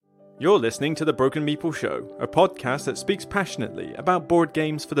You're listening to The Broken Meeple Show, a podcast that speaks passionately about board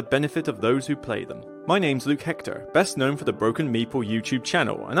games for the benefit of those who play them. My name's Luke Hector, best known for the Broken Meeple YouTube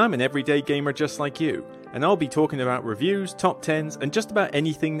channel, and I'm an everyday gamer just like you. And I'll be talking about reviews, top 10s, and just about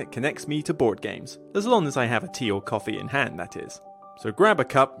anything that connects me to board games. As long as I have a tea or coffee in hand, that is. So grab a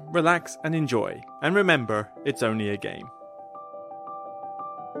cup, relax, and enjoy. And remember, it's only a game.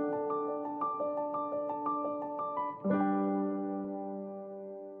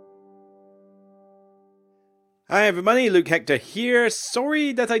 Hi everybody, Luke Hector here.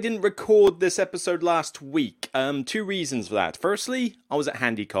 Sorry that I didn't record this episode last week. Two reasons for that. Firstly, I was at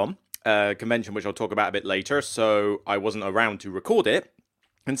HandyCon, a convention which I'll talk about a bit later, so I wasn't around to record it.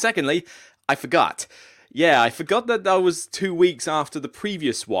 And secondly, I forgot. Yeah, I forgot that was 2 weeks after the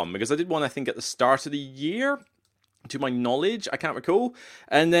previous one, because I did one, I think, at the start of the year. To my knowledge, I can't recall.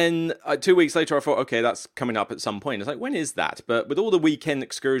 And then 2 weeks later, I thought, okay, that's coming up at some point. It's like, when is that? But with all the weekend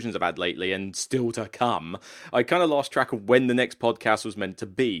excursions I've had lately and still to come, I kind of lost track of when the next podcast was meant to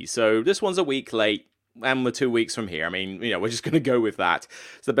be. So this one's a week late, and we're 2 weeks from here. I mean, we're just going to go with that.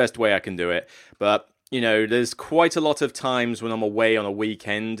 It's the best way I can do it. But there's quite a lot of times when I'm away on a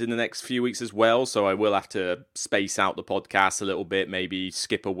weekend in the next few weeks as well, so I will have to space out the podcast a little bit, maybe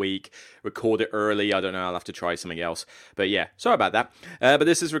skip a week, record it early, I don't know, I'll have to try something else. But yeah, sorry about that. But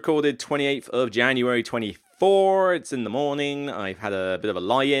this is recorded 28th of January 24, it's in the morning, I've had a bit of a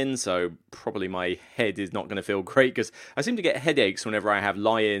lie-in, so probably my head is not going to feel great, because I seem to get headaches whenever I have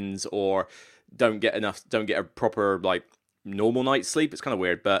lie-ins or don't get a proper, normal night's sleep. It's kind of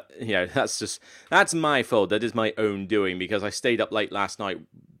weird, but that's my fault. That is my own doing, because I stayed up late last night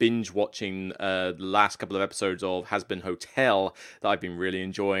binge watching the last couple of episodes of Hazbin Hotel that I've been really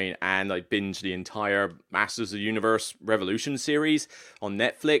enjoying, and I binged the entire Masters of the Universe Revolution series on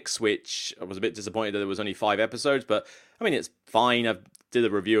Netflix, which I was a bit disappointed that there was only 5 episodes, but I mean, it's fine. I did a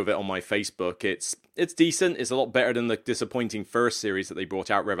review of it on my Facebook. It's decent. It's a lot better than the disappointing first series that they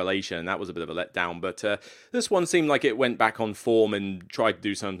brought out, Revelation, and that was a bit of a letdown. But this one seemed like it went back on form and tried to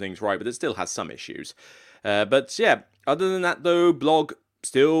do some things right, but it still has some issues. But yeah, other than that though, blog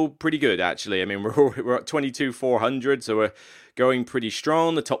still pretty good actually. I mean, we're at 22,400, so we're going pretty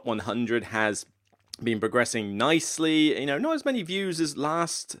strong. The top 100 has been progressing nicely. Not as many views as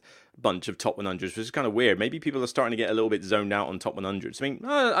last bunch of top 100s, which is kind of weird. Maybe people are starting to get a little bit zoned out on top 100s.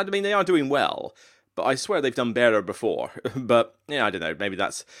 I mean, they are doing well, but I swear they've done better before. But yeah, I don't know.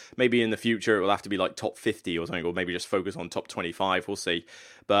 Maybe in the future it will have to be like top 50 or something, or maybe just focus on top 25. We'll see.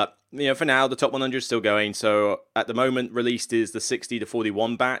 But for now, the top 100 is still going. So at the moment, released is the 60 to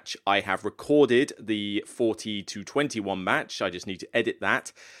 41 batch. I have recorded the 40 to 21 batch. I just need to edit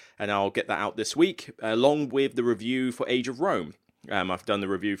that, and I'll get that out this week, along with the review for Age of Rome. I've done the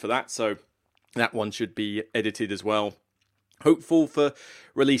review for that, so that one should be edited as well. Hopeful for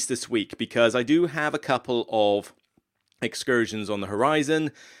release this week, because I do have a couple of excursions on the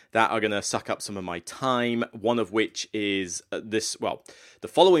horizon that are going to suck up some of my time, one of which is the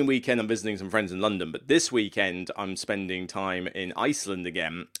following weekend I'm visiting some friends in London, but this weekend I'm spending time in Iceland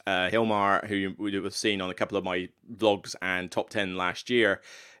again. Hilmar, who you would have seen on a couple of my vlogs and top 10 last year,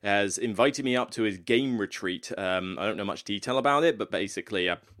 has invited me up to his game retreat. I don't know much detail about it, but basically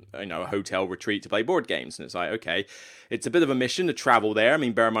a hotel retreat to play board games. And it's like, okay, it's a bit of a mission to travel there. I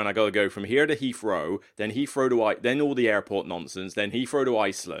mean, bear in mind, I got to go from here to Heathrow, then then all the airport nonsense, then Heathrow to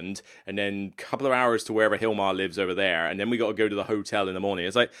Iceland, and then a couple of hours to wherever Hilmar lives over there, and then we got to go to the hotel in the morning.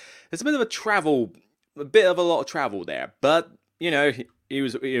 It's like, it's a bit of a lot of travel there, but he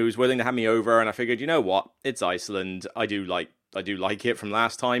was willing to have me over, and I figured, you know what, it's Iceland. I do like it from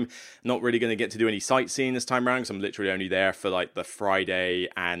last time. Not really going to get to do any sightseeing this time around, because I'm literally only there for the Friday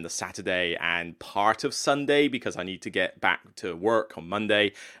and the Saturday and part of Sunday, because I need to get back to work on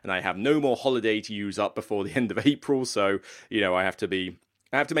Monday, and I have no more holiday to use up before the end of April. So I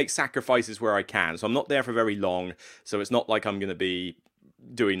have to make sacrifices where I can. So I'm not there for very long. So it's not like I'm going to be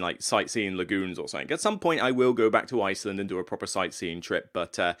doing sightseeing lagoons or something. At some point I will go back to Iceland and do a proper sightseeing trip,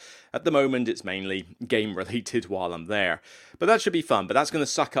 but at the moment it's mainly game related while I'm there. But that should be fun. But that's going to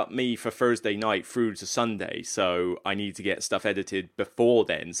suck up me for Thursday night through to Sunday, so I need to get stuff edited before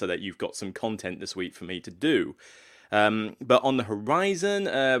then, so that you've got some content this week for me to do. But on the horizon,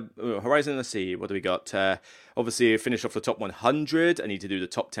 let's see, what do we got? Obviously, I finished off the top 100. I need to do the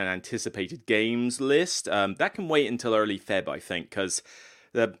top 10 anticipated games list. That can wait until early Feb, I think, because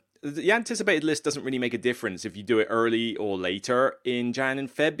the anticipated list doesn't really make a difference if you do it early or later in Jan and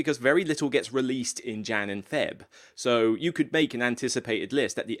Feb, because very little gets released in Jan and Feb. So you could make an anticipated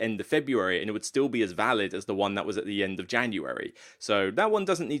list at the end of February and it would still be as valid as the one that was at the end of January. So that one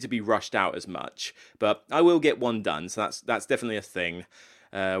doesn't need to be rushed out as much, but I will get one done, so that's definitely a thing.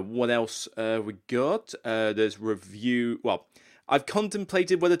 What else we got? There's review. Well, I've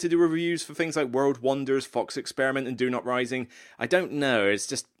contemplated whether to do reviews for things like World Wonders, Fox Experiment, and Do Not Rising. I don't know. It's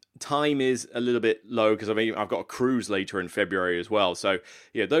just time is a little bit low because I've got a cruise later in February as well. So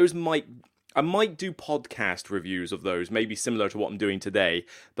yeah, I might do podcast reviews of those, maybe similar to what I'm doing today.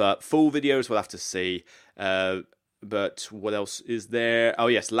 But full videos, we'll have to see. But what else is there? Oh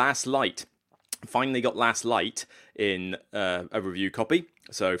yes, Last Light. Finally got Last Light in a review copy.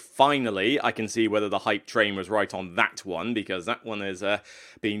 So finally, I can see whether the hype train was right on that one, because that one has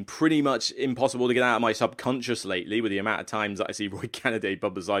been pretty much impossible to get out of my subconscious lately with the amount of times that I see Roy Kennedy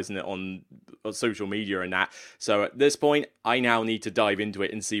publicising it on social media and that. So at this point, I now need to dive into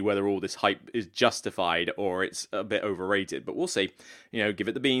it and see whether all this hype is justified or it's a bit overrated. But we'll see. Give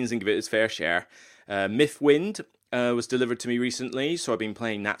it the beans and give it its fair share. Mythwind was delivered to me recently, so I've been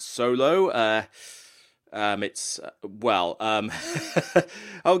playing that solo. I'll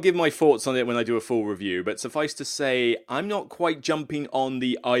give my thoughts on it when I do a full review, but suffice to say, I'm not quite jumping on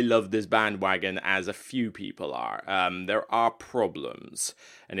the I love this bandwagon as a few people are. There are problems,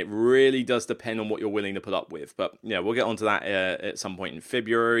 and it really does depend on what you're willing to put up with. But yeah, we'll get onto that at some point in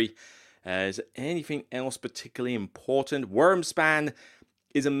February. Is there anything else particularly important? Wormspan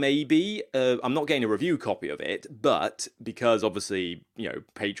is a maybe. I'm not getting a review copy of it, but because obviously,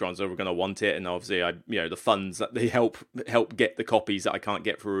 patrons are going to want it, and obviously the funds that they help get the copies that I can't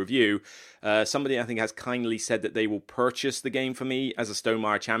get for a review. Somebody I think has kindly said that they will purchase the game for me as a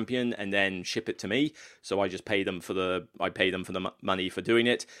Stonemaier champion and then ship it to me. So I just pay them for the money for doing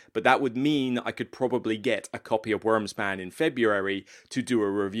it. But that would mean I could probably get a copy of Wormspan in February to do a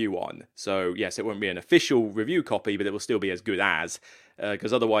review on. So yes, it won't be an official review copy, but it will still be as good as.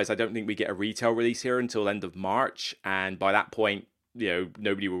 Because otherwise I don't think we get a retail release here until end of March, and by that point,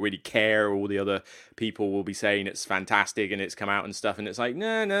 nobody will really care. All the other people will be saying it's fantastic and it's come out and stuff, and it's like,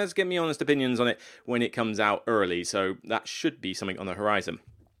 no, let's get me honest opinions on it when it comes out early. So that should be something on the horizon.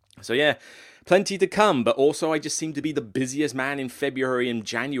 So yeah, plenty to come, but also I just seem to be the busiest man in February and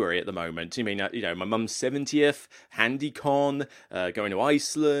January at the moment. My mum's 70th, HandyCon, going to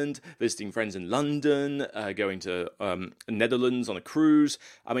Iceland, visiting friends in London, going to Netherlands on a cruise.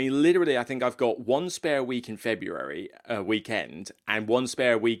 I mean, literally, I think I've got one spare week in February weekend, and one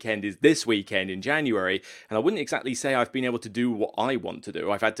spare weekend is this weekend in January, and I wouldn't exactly say I've been able to do what I want to do.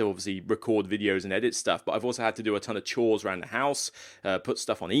 I've had to obviously record videos and edit stuff, but I've also had to do a ton of chores around the house, put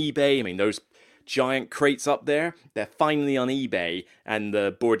stuff on eBay. I mean, those giant crates up there, they're finally on eBay and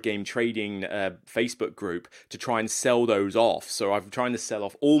the board game trading Facebook group to try and sell those off. So I'm trying to sell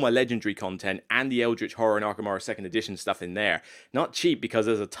off all my legendary content and the Eldritch Horror and Arkham Horror 2nd Edition stuff in there. Not cheap, because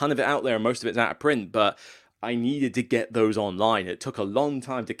there's a ton of it out there and most of it's out of print, but I needed to get those online. It took a long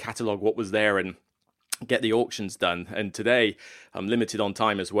time to catalogue what was there and get the auctions done, and today I'm limited on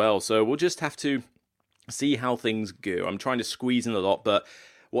time as well, so we'll just have to see how things go. I'm trying to squeeze in a lot, but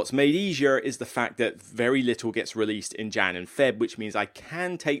what's made easier is the fact that very little gets released in Jan and Feb, which means I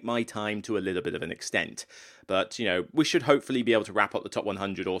can take my time to a little bit of an extent. But, we should hopefully be able to wrap up the top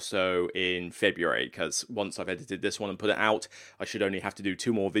 100 or so in February, because once I've edited this one and put it out, I should only have to do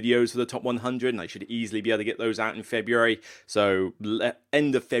 2 more videos for the top 100, and I should easily be able to get those out in February. So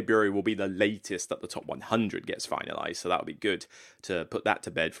end of February will be the latest that the top 100 gets finalized, so that'll be good to put that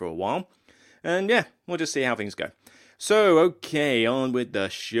to bed for a while. And yeah, we'll just see how things go. So, okay, on with the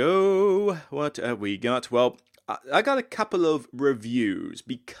show. What have we got? Well, I got a couple of reviews,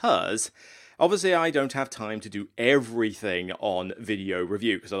 because obviously I don't have time to do everything on video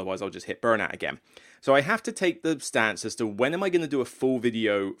review, because otherwise I'll just hit burnout again. So I have to take the stance as to when am I going to do a full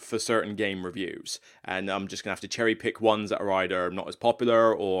video for certain game reviews. And I'm just going to have to cherry pick ones that are either not as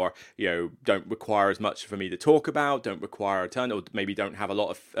popular or, don't require as much for me to talk about, don't require a ton, or maybe don't have a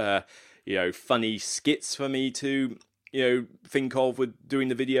lot of, funny skits for me to think of with doing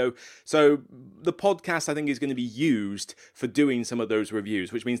the video. So the podcast, I think, is going to be used for doing some of those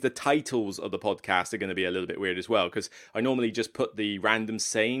reviews, which means the titles of the podcast are going to be a little bit weird as well, because I normally just put the random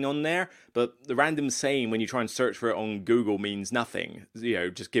saying on there, but the random saying, when you try and search for it on Google, means nothing,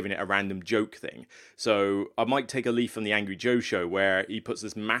 just giving it a random joke thing. So I might take a leaf from the Angry Joe show, where he puts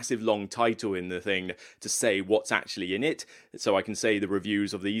this massive long title in the thing to say what's actually in it, so I can say the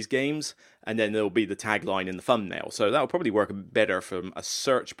reviews of these games, and then there'll be the tagline in the thumbnail. So that'll probably work better from a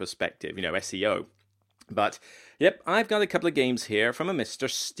search perspective, SEO. But, yep, I've got a couple of games here from a Mr.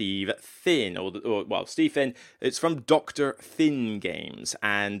 Steve Finn, or Steve Finn. It's from Dr. Finn Games.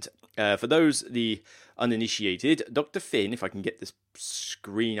 And for those, the uninitiated, Dr. Finn, if I can get this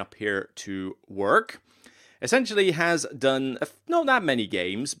screen up here to work, essentially has done not that many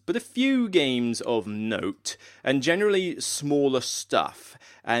games, but a few games of note, and generally smaller stuff.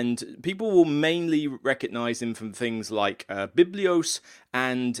 And people will mainly recognize him from things like Biblios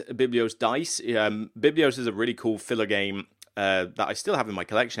and Biblios Dice. Biblios is a really cool filler game that I still have in my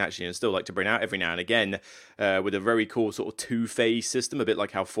collection, actually, and still like to bring out every now and again, with a very cool sort of two-phase system, a bit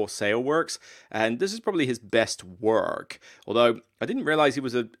like how For Sale works. And this is probably his best work, although I didn't realize he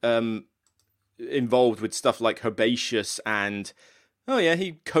was involved with stuff like Herbaceous, and oh yeah,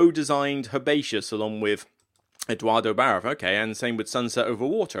 he co-designed Herbaceous along with Eduardo Baraf. Okay, and same with Sunset Over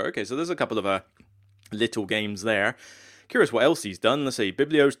Water. Okay, so there's a couple of little games there. Curious what else he's done. Let's see,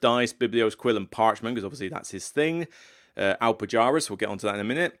 Biblios Dice, Biblios Quill and Parchment, because obviously that's his thing. Alpajaris, we'll get onto that in a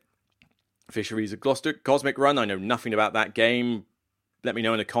minute. Fisheries of Gloucester, Cosmic Run, I know nothing about that game. Let me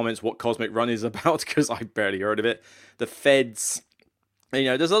know in the comments what Cosmic Run is about, because I barely heard of it. The Feds. You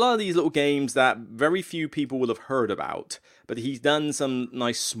know, there's a lot of these little games that very few people will have heard about, but he's done some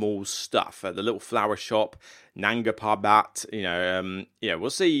nice small stuff. The Little Flower Shop, Nanga Parbat, we'll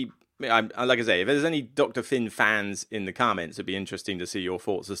see. Like I say, if there's any Dr. Finn fans in the comments, it'd be interesting to see your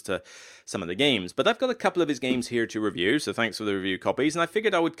thoughts as to some of the games. But I've got a couple of his games here to review, so thanks for the review copies. And I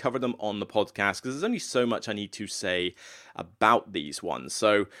figured I would cover them on the podcast, because there's only so much I need to say about these ones.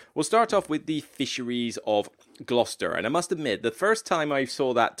 So we'll start off with the Fisheries of Gloucester. And I must admit, the first time I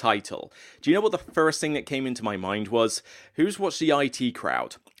saw that title, do you know what the first thing that came into my mind was? Who's watched the IT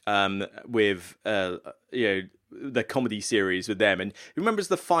Crowd with, the comedy series with them, and who remembers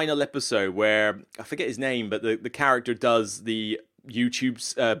the final episode where, I forget his name, but the character does the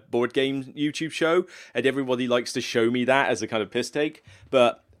YouTube's board game YouTube show, and everybody likes to show me that as a kind of piss take,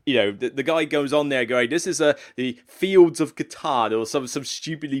 but the guy goes on there going, this is the Fields of Catan, or some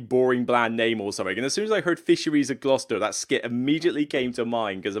stupidly boring bland name or something. And as soon as I heard Fisheries of Gloucester, that skit immediately came to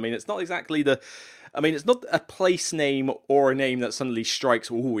mind, because it's not exactly it's not a place name or a name that suddenly strikes,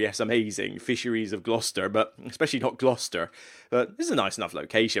 oh yes, amazing, Fisheries of Gloucester, but especially not Gloucester. But this is a nice enough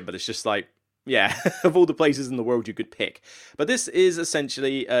location, but it's just like, yeah, of all the places in the world you could pick. But this is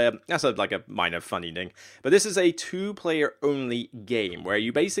essentially, that's like a minor funny thing, but this is a two-player only game where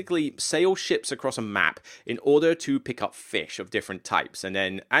you basically sail ships across a map in order to pick up fish of different types. And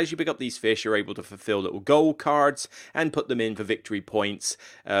then as you pick up these fish, you're able to fulfill little goal cards and put them in for victory points,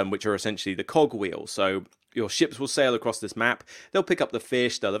 which are essentially the cogwheel. So your ships will sail across this map, they'll pick up the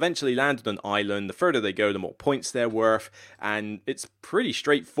fish, they'll eventually land on an island. The further they go, the more points they're worth, and it's pretty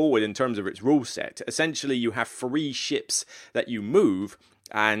straightforward in terms of its rule set. Essentially, you have 3 ships that you move,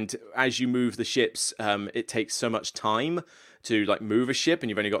 and as you move the ships, it takes so much time to move a ship, and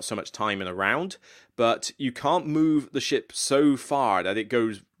you've only got so much time in a round, but you can't move the ship so far that it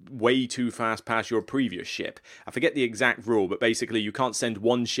goes way too fast past your previous ship. I forget the exact rule, but basically you can't send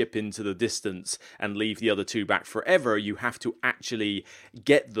one ship into the distance and leave the other 2 back forever. You have to actually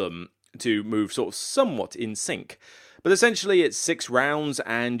get them to move sort of somewhat in sync. But essentially it's 6 rounds,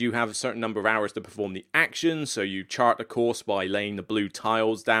 and you have a certain number of hours to perform the action. So you chart a course by laying the blue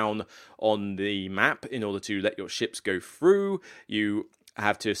tiles down on the map in order to let your ships go through. You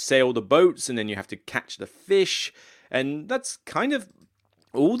have to sail the boats, and then you have to catch the fish. And that's kind of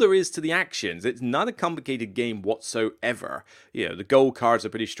all there is to the actions. It's not a complicated game whatsoever. The goal cards are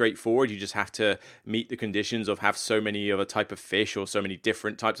pretty straightforward. You just have to meet the conditions of have so many of a type of fish or so many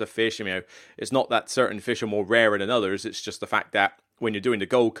different types of fish. It's not that certain fish are more rare than others. It's just the fact that when you're doing the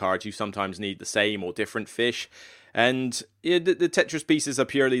goal cards, you sometimes need the same or different fish. And the Tetris pieces are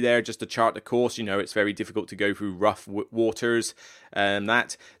purely there just to chart the course. It's very difficult to go through rough waters.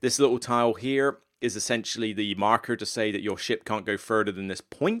 This little tile here is essentially the marker to say that your ship can't go further than this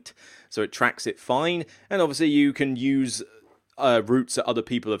point, so it tracks it fine. And obviously you can use routes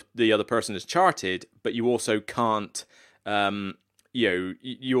that the other person has charted, but you also can't,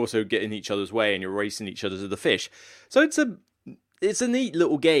 you also get in each other's way, and you're racing each other to the fish. So it's a neat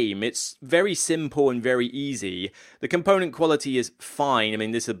little game. It's very simple and very easy. The component quality is fine.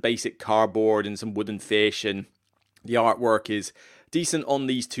 This is a basic cardboard and some wooden fish, and the artwork is decent on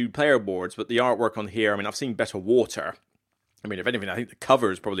these 2-player boards, but the artwork on here, I've seen better water. If anything, I think the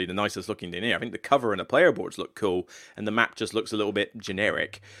cover is probably the nicest looking thing here. I think the cover and the player boards look cool, and the map just looks a little bit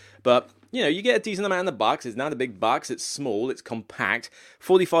generic. But, you get a decent amount in the box. It's not a big box. It's small. It's compact.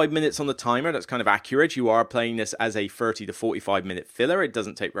 45 minutes on the timer. That's kind of accurate. You are playing this as a 30 to 45 minute filler. It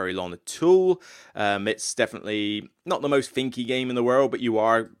doesn't take very long at all. It's definitely not the most thinky game in the world, but you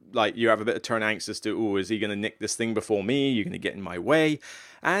have a bit of turn angst as to, is he going to nick this thing before me? You're going to get in my way.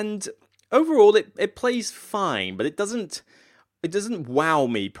 And overall, it plays fine, but it doesn't wow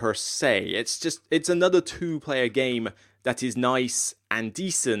me per se. It's another 2-player game that is nice and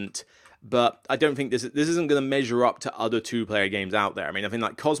decent, but I don't think this isn't going to measure up to other two-player games out there. I mean, I think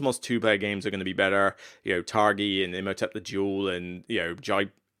like Cosmos two-player games are going to be better. Targi and Imhotep the Jewel, and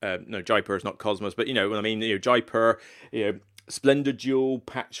Jaipur is not Cosmos, but you know what I mean. Jaipur, Splendid Duel,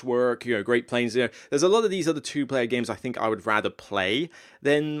 Patchwork, Great Plains. There's a lot of these other two-player games I think I would rather play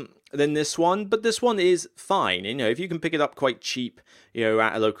than this one, but this one is fine. If you can pick it up quite cheap,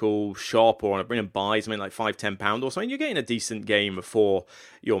 at a local shop or on a buy something like £5-10 or something, you're getting a decent game for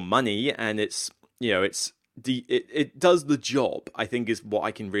your money, and it does the job, I think, is what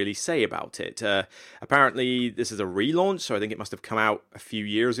I can really say about it. Apparently, this is a relaunch, so I think it must have come out a few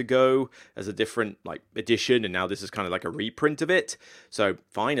years ago as a different edition, and now this is kind of like a reprint of it. So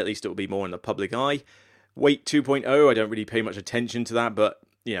fine, at least it will be more in the public eye. Wait 2.0, I don't really pay much attention to that, but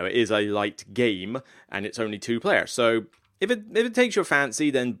it is a light game, and it's only 2 players. So if it takes your fancy,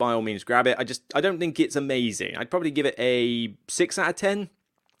 then by all means grab it. I don't think it's amazing. I'd probably give it a 6 out of 10.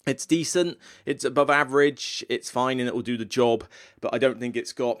 It's decent, it's above average, it's fine, and it will do the job, but I don't think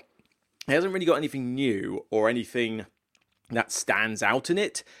it hasn't really got anything new or anything that stands out in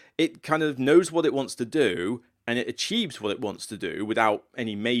it. It kind of knows what it wants to do, and it achieves what it wants to do without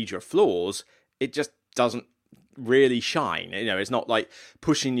any major flaws. It just doesn't really shine. It's not like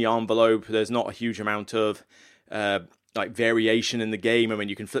pushing the envelope. There's not a huge amount of variation in the game. I mean,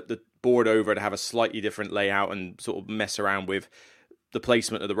 you can flip the board over to have a slightly different layout and sort of mess around with the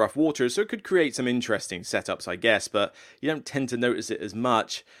placement of the rough waters, so it could create some interesting setups, I guess, but you don't tend to notice it as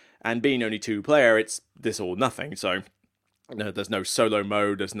much, and being only 2 player, it's this or nothing, so there's no solo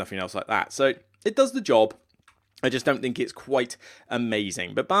mode, there's nothing else like that, so it does the job. I just don't think it's quite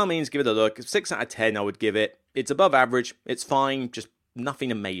amazing, but by all means, give it a look. 6 out of 10 I would give it. It's above average, it's fine, just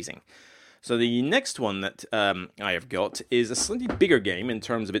nothing amazing. So the next one that I have got is a slightly bigger game in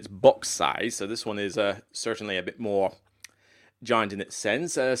terms of its box size, so this one is certainly a bit more giant in its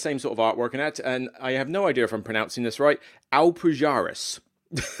sense, same sort of artwork in it, and I have no idea if I'm pronouncing this right. Alpujarras.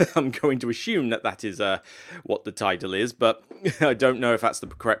 I'm going to assume that is what the title is, but I don't know if that's the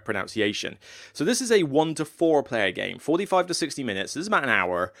correct pronunciation. So this is a 1 to 4 player game, 45 to 60 minutes. This is about an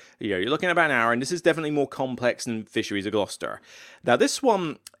hour. You're looking at about an hour, and this is definitely more complex than Fisheries of Gloucester. Now, this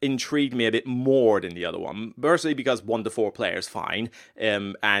one intrigued me a bit more than the other one, firstly because 1 to 4 players, fine,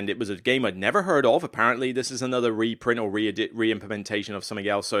 and it was a game I'd never heard of. Apparently, this is another reprint or re-implementation of something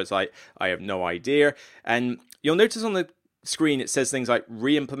else, so it's like, I have no idea. And you'll notice on the screen it says things like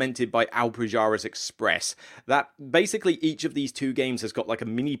re-implemented by Alpujarras Express. That basically each of these 2 games has got like a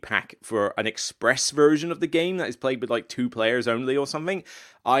mini pack for an express version of the game that is played with like 2 players only or something.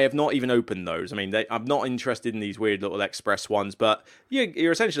 I have not even opened those. I mean, I'm not interested in these weird little express ones, but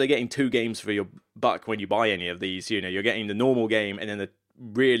you're essentially getting 2 games for your buck when you buy any of these. You're getting the normal game and then the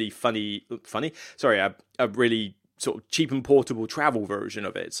really a really sort of cheap and portable travel version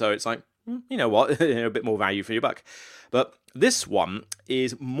of it. So it's like, you know what, a bit more value for your buck. But this one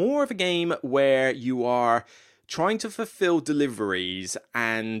is more of a game where you are trying to fulfill deliveries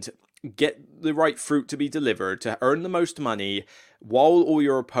and get the right fruit to be delivered to earn the most money while all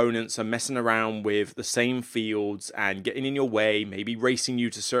your opponents are messing around with the same fields and getting in your way, maybe racing you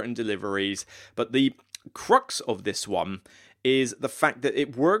to certain deliveries. But the crux of this one is the fact that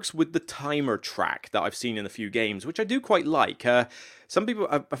it works with the timer track that I've seen in a few games, which I do quite like. Some people,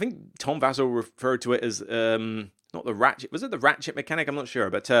 I think Tom Vassell referred to it as not the ratchet. Was it the ratchet mechanic? I'm not sure,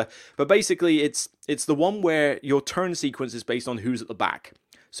 but basically it's the one where your turn sequence is based on who's at the back.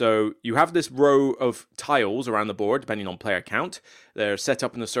 So you have this row of tiles around the board, depending on player count. They're set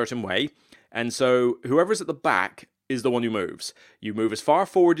up in a certain way, and so whoever's at the back is the one who moves. You move as far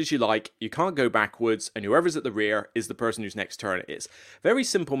forward as you like, you can't go backwards, and whoever's at the rear is the person whose next turn it is. Very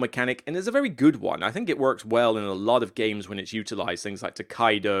simple mechanic, and it's a very good one. I think it works well in a lot of games when it's utilized, things like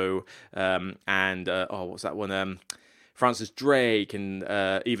Tokaido, and what's that one? Francis Drake, and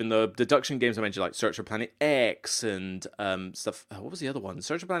even the deduction games I mentioned, like Search for Planet X, and stuff. What was the other one?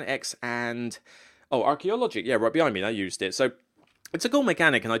 Search for Planet X and Archaeology. Yeah, right behind me, I used it. So it's a cool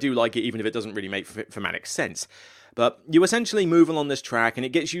mechanic, and I do like it, even if it doesn't really make thematic sense. But you essentially move along this track, and it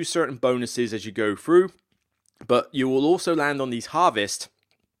gets you certain bonuses as you go through. But you will also land on these these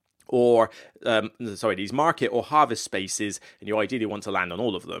market or harvest spaces, and you ideally want to land on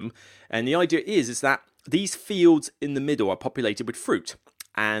all of them. And the idea is that these fields in the middle are populated with fruit.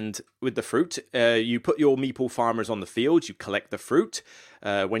 And with the fruit, you put your meeple farmers on the field, you collect the fruit.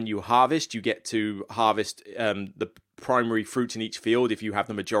 When you harvest, you get to harvest the primary fruit in each field if you have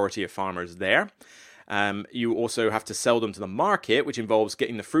the majority of farmers there. You also have to sell them to the market, which involves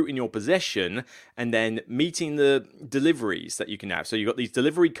getting the fruit in your possession and then meeting the deliveries that you can have. So you've got these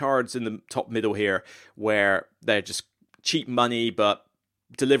delivery cards in the top middle here where they're just cheap money, but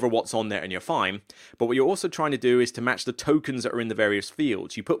deliver what's on there and you're fine. But what you're also trying to do is to match the tokens that are in the various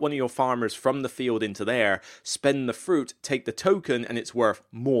fields. You put one of your farmers from the field into there, spend the fruit, take the token, and it's worth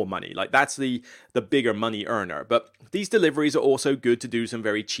more money. Like, that's the bigger money earner. But these deliveries are also good to do some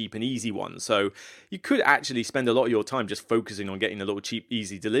very cheap and easy ones. So you could actually spend a lot of your time just focusing on getting the little cheap,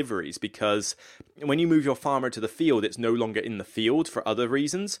 easy deliveries, because when you move your farmer to the field, it's no longer in the field for other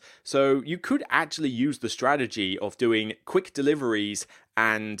reasons. So you could actually use the strategy of doing quick deliveries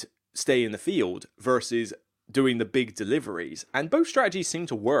and stay in the field versus doing the big deliveries. And both strategies seem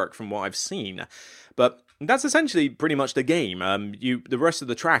to work from what I've seen. But that's essentially pretty much the game. The rest of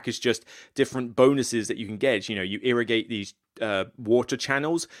the track is just different bonuses that you can get. You know, you irrigate these water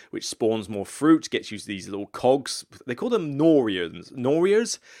channels, which spawns more fruit, gets you these little cogs. They call them Norias. Noria.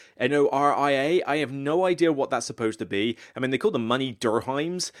 I have no idea what that's supposed to be. I mean, they call them money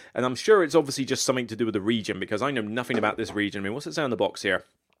dirhams, and I'm sure it's obviously just something to do with the region, because I know nothing about this region. I mean, what's it say on the box here?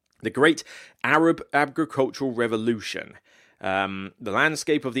 The Great Arab Agricultural Revolution. The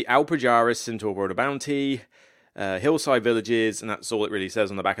landscape of the Alpujarras into a world of bounty, hillside villages, and that's all it really says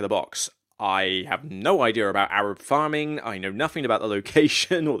on the back of the box. I have no idea about Arab farming. I know nothing about the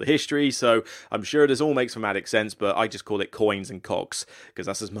location or the history, so I'm sure this all makes dramatic sense, but I just call it coins and cogs, because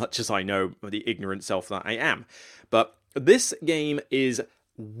that's as much as I know, the ignorant self that I am. But this game is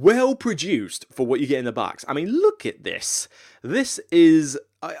well produced for what you get in the box. I mean, look at this. This is...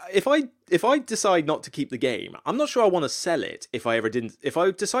 If I decide not to keep the game, I'm not sure I want to sell it. If I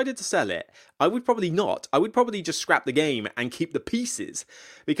decided to sell it, I would probably not. I would probably just scrap the game and keep the pieces,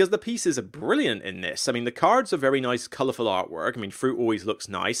 because the pieces are brilliant in this. I mean, the cards are very nice, colourful artwork. I mean, fruit always looks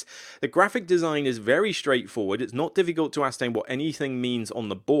nice. The graphic design is very straightforward. It's not difficult to ascertain what anything means on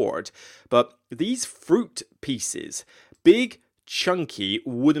the board, but these fruit pieces, big, chunky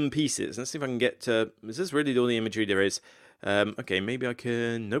wooden pieces. Let's see if I can get to... Is this really all the imagery there is? Okay, maybe I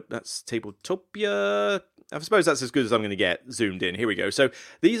can... Nope, that's Tabletopia. I suppose that's as good as I'm going to get zoomed in. Here we go. So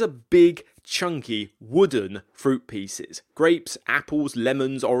these are big, chunky, wooden fruit pieces. Grapes, apples,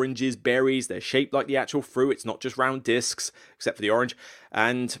 lemons, oranges, berries. They're shaped like the actual fruit. It's not just round discs, except for the orange.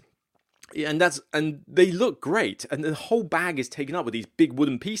 And they look great. And the whole bag is taken up with these big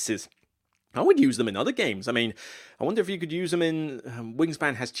wooden pieces. I would use them in other games. I mean, I wonder if you could use them in...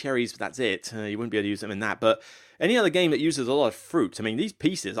 Wingspan has cherries, but that's it. You wouldn't be able to use them in that. But any other game that uses a lot of fruit, I mean, these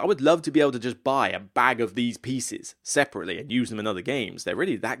pieces, I would love to be able to just buy a bag of these pieces separately and use them in other games. They're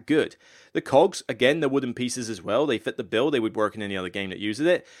really that good. The cogs, again, they're wooden pieces as well. They fit the bill. They would work in any other game that uses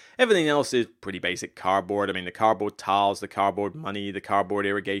it. Everything else is pretty basic cardboard. I mean, the cardboard tiles, the cardboard money, the cardboard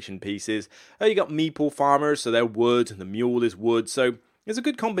irrigation pieces. You got meeple farmers, so they're wood. The mule is wood, so... There's a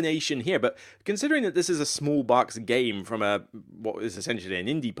good combination here, but considering that this is a small box game from what is essentially an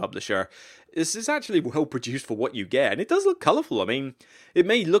indie publisher, this is actually well produced for what you get, and it does look colourful. I mean, it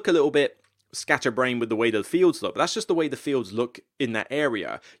may look a little bit scatterbrained with the way the fields look, but that's just the way the fields look in that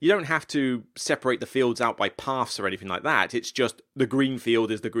area. You don't have to separate the fields out by paths or anything like that. It's just the green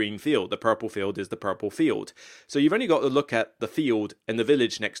field is the green field, the purple field is the purple field. So you've only got to look at the field and the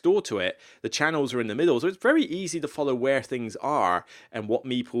village next door to it. The channels are in the middle, so it's very easy to follow where things are and what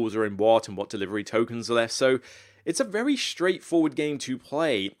meeples are in what and what delivery tokens are left. So it's a very straightforward game to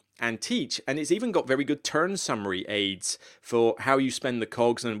play and teach, and it's even got very good turn summary aids for how you spend the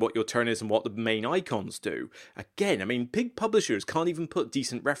cogs and what your turn is and what the main icons do. Again, I mean, big publishers can't even put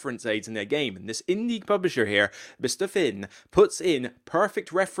decent reference aids in their game, and this indie publisher here, Mr. Finn, puts in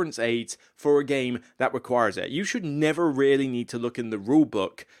perfect reference aids for a game that requires it. You should never really need to look in the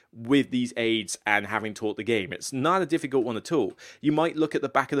rulebook with these aids and having taught the game. It's not a difficult one at all. You might look at the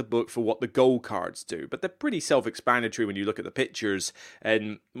back of the book for what the goal cards do, but they're pretty self-explanatory when you look at the pictures,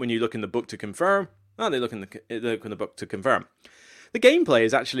 and when you look in the book to confirm, they look in the book to confirm. The gameplay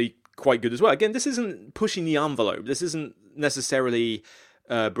is actually quite good as well. Again, this isn't pushing the envelope. This isn't necessarily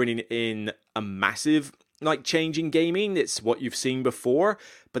bringing in a massive change in gaming. It's what you've seen before,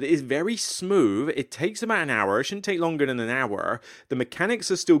 but it is very smooth. It takes about an hour. It shouldn't take longer than an hour. The mechanics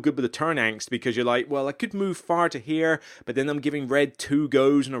are still good with the turn angst, because you're like, well, I could move far to here, but then I'm giving red 2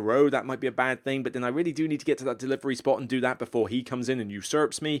 goes in a row. That might be a bad thing, but then I really do need to get to that delivery spot and do that before he comes in and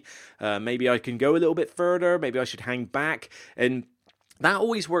usurps me. Maybe I can go a little bit further. Maybe I should hang back, and that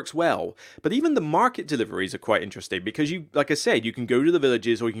always works well. But even the market deliveries are quite interesting, because you, like I said, you can go to the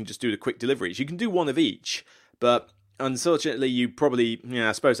villages or you can just do the quick deliveries. You can do one of each, but unfortunately you probably,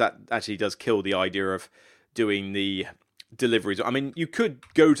 I suppose that actually does kill the idea of doing the deliveries. I mean, you could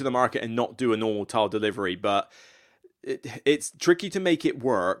go to the market and not do a normal tile delivery, but it's tricky to make it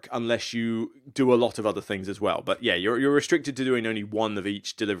work unless you do a lot of other things as well. But yeah, you're restricted to doing only one of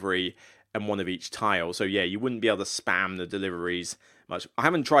each delivery, and one of each tile. So yeah, you wouldn't be able to spam the deliveries much. I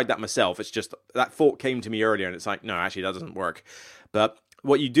haven't tried that myself. It's just that thought came to me earlier, and it's like, no, actually, that doesn't work. But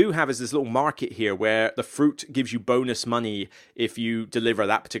what you do have is this little market here where the fruit gives you bonus money if you deliver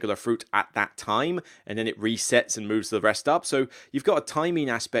that particular fruit at that time, and then it resets and moves the rest up. So you've got a timing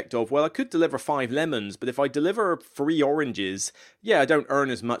aspect of, well, I could deliver 5 lemons, but if I deliver 3 oranges, yeah, I don't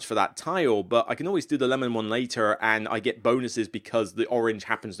earn as much for that tile, but I can always do the lemon one later, and I get bonuses because the orange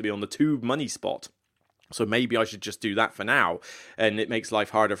happens to be on the 2 money spot. So maybe I should just do that for now. And it makes life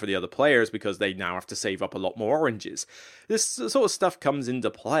harder for the other players because they now have to save up a lot more oranges. This sort of stuff comes into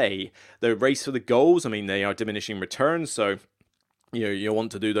play. The race for the goals, I mean, they are diminishing returns, so you'll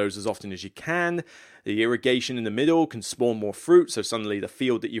want to do those as often as you can. The irrigation in the middle can spawn more fruit, so suddenly the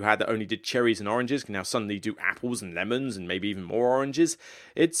field that you had that only did cherries and oranges can now suddenly do apples and lemons and maybe even more oranges.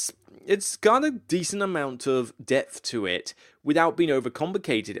 It's got a decent amount of depth to it without being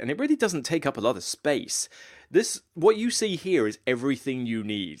overcomplicated, and it really doesn't take up a lot of space. What you see here is everything you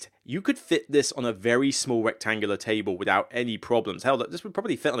need. You could fit this on a very small rectangular table without any problems. Hell, this would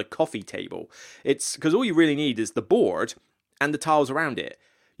probably fit on a coffee table. It's because all you really need is the board and the tiles around it.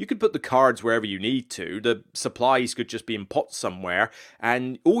 You could put the cards wherever you need to. The supplies could just be in pots somewhere,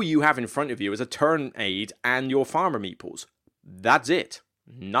 and all you have in front of you is a turn aid and your farmer meeples. That's it.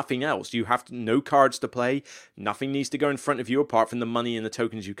 Nothing else. You have no cards to play. Nothing needs to go in front of you apart from the money and the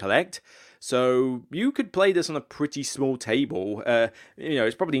tokens you collect. So you could play this on a pretty small table.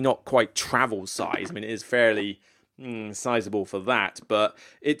 It's probably not quite travel size. I mean, it is fairly sizable for that, but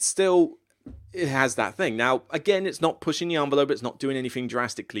it has that thing. Now, again, it's not pushing the envelope. It's not doing anything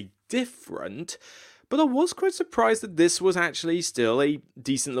drastically different. But I was quite surprised that this was actually still a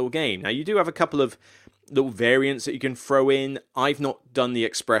decent little game. Now, you do have a couple of little variants that you can throw in. I've not done the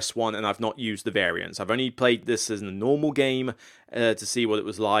express one, and I've not used the variants. I've only played this as a normal game to see what it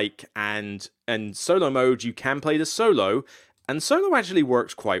was like. And solo mode, you can play the solo. And solo actually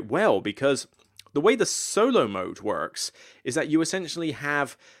works quite well, because the way the solo mode works is that you essentially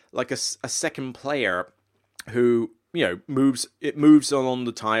have like a second player who moves on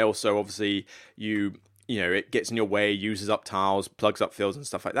the tile. So obviously it gets in your way, uses up tiles, plugs up fields and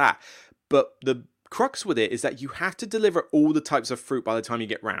stuff like that. But the crux with it is that you have to deliver all the types of fruit by the time you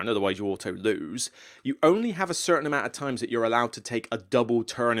get round, otherwise you auto lose. You only have a certain amount of times that you're allowed to take a double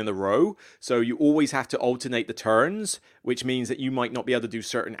turn in a row, so you always have to alternate the turns, which means that you might not be able to do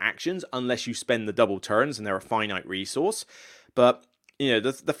certain actions unless you spend the double turns, and they're a finite resource. But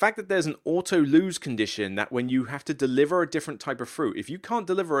the fact that there's an auto lose condition, that when you have to deliver a different type of fruit, if you can't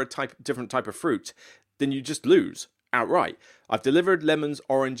deliver a different type of fruit, then you just lose outright. I've delivered lemons,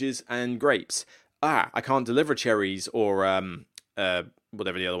 oranges, and grapes. I can't deliver cherries or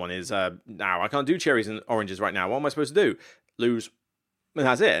whatever the other one is. Now I can't do cherries and oranges right now. What am I supposed to do? Lose. And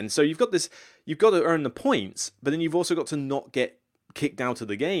that's it. And so you've got to earn the points, but then you've also got to not get kicked out of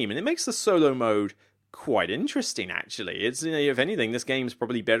the game. And it makes the solo mode quite interesting, actually. It's, if anything, this game's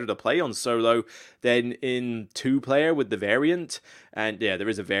probably better to play on solo than in 2-player with the variant. And yeah, there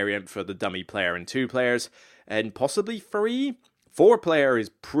is a variant for the dummy player and 2 players, and possibly 3. 4-player is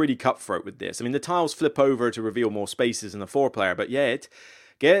pretty cutthroat with this. I mean, the tiles flip over to reveal more spaces in the 4-player, but yeah, it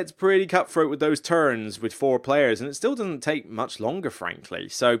gets pretty cutthroat with those turns with 4 players, and it still doesn't take much longer, frankly.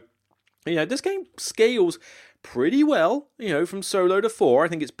 So, this game scales pretty well, from solo to 4. I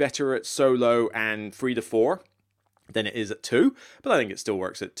think it's better at solo and 3 to 4 than it is at 2, but I think it still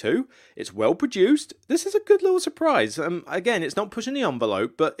works at 2. It's well produced. This is a good little surprise. Again, it's not pushing the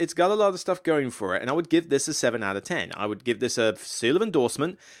envelope, but it's got a lot of stuff going for it, and I would give this a 7 out of 10. I would give this a seal of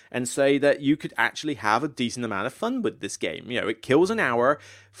endorsement and say that you could actually have a decent amount of fun with this game. It kills an hour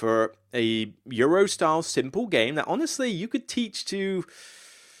for a Euro-style simple game that honestly you could teach to...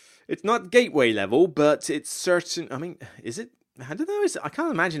 It's not gateway level, but it's certain... I mean, is it? I don't know. I can't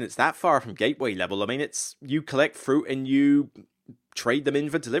imagine it's that far from gateway level. I mean, you collect fruit and you trade them in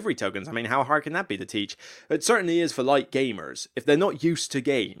for delivery tokens. I mean, how hard can that be to teach? It certainly is for light gamers. If they're not used to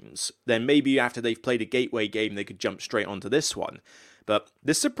games, then maybe after they've played a gateway game, they could jump straight onto this one. But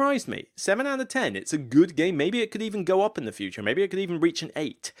this surprised me. 7 out of 10. It's a good game. Maybe it could even go up in the future. Maybe it could even reach an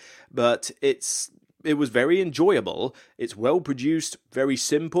 8. But it was very enjoyable. It's well produced, very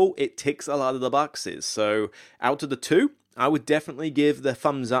simple. It ticks a lot of the boxes. So out of the 2, I would definitely give the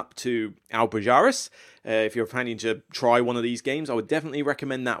thumbs up to Alpajaris. If you're planning to try one of these games, I would definitely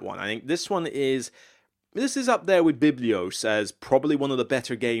recommend that one. I think this is up there with Biblios as probably one of the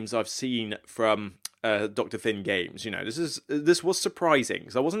better games I've seen from Dr. Finn Games. This was surprising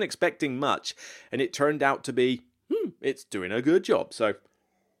because I wasn't expecting much, and it turned out to be, it's doing a good job. So,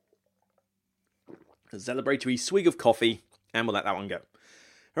 a celebratory swig of coffee, and we'll let that one go.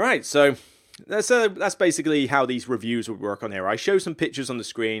 All right, so that's basically how these reviews would work on here. I show some pictures on the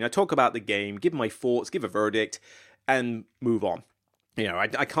screen, I talk about the game, give my thoughts, give a verdict, and move on. You know, I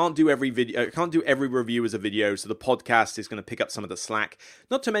can't do every video. I can't do every review as a video, so the podcast is going to pick up some of the slack.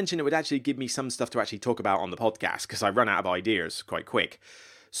 Not to mention, it would actually give me some stuff to actually talk about on the podcast because I run out of ideas quite quick.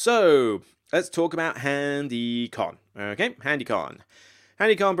 So let's talk about HandyCon. Okay, HandyCon.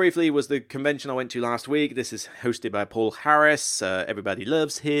 HandyCon briefly was the convention I went to last week. This is hosted by Paul Harris. Everybody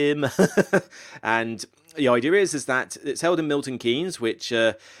loves him. And the idea is that it's held in Milton Keynes, which,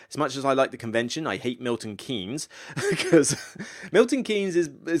 as much as I like the convention, I hate Milton Keynes because Milton Keynes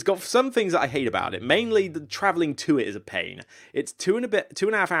has got some things that I hate about it. Mainly the traveling to it is a pain. It's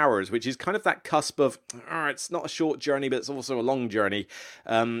 2.5 hours, which is kind of that cusp of, it's not a short journey, but it's also a long journey.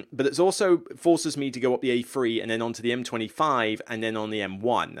 But it's also forces me to go up the A3 and then onto the M25 and then on the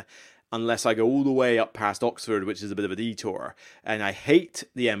M1. Unless I go all the way up past Oxford, which is a bit of a detour. And I hate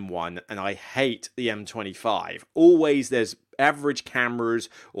the M1 and I hate the M25. Always there's average cameras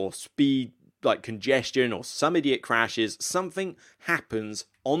or speed, like congestion or some idiot crashes. Something happens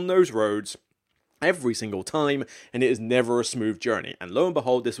on those roads every single time, and it is never a smooth journey. And lo and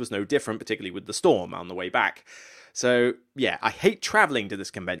behold, this was no different, particularly with the storm on the way back. So yeah, I hate traveling to this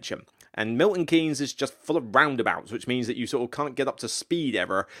convention. And Milton Keynes is just full of roundabouts, which means that you sort of can't get up to speed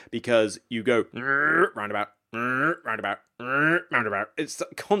ever because you go roundabout, roundabout, roundabout. It's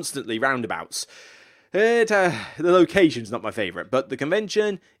constantly roundabouts. The location's not my favourite, but the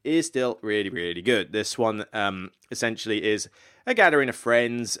convention is still really, really good. This one essentially is a gathering of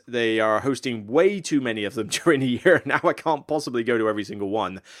friends. They are hosting way too many of them during the year. Now I can't possibly go to every single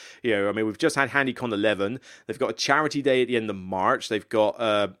one. You know, I mean, we've just had HandyCon 11. They've got a charity day at the end of March. They've got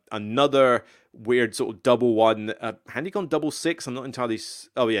another weird sort of double one, HandyCon double 6. I'm not entirely.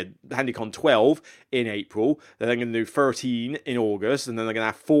 Oh yeah, HandyCon 12 in April. Then they're going to do 13 in August, and then they're going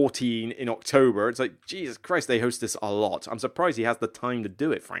to have 14 in October. It's like, Jesus Christ, they host this a lot. I'm surprised he has the time to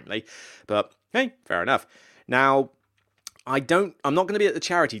do it, frankly. But hey, fair enough. Now, I'm not going to be at the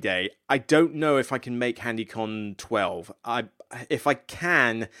charity day. I don't know if I can make HandyCon 12. If I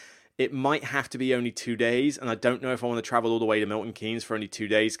can, it might have to be only 2 days, and I don't know if I want to travel all the way to Milton Keynes for only 2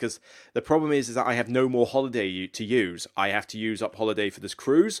 days, because the problem is that I have no more holiday to use. I have to use up holiday for this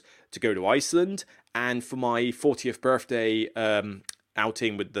cruise, to go to Iceland, and for my 40th birthday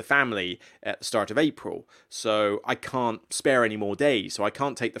outing with the family at the start of April. So I can't spare any more days, so I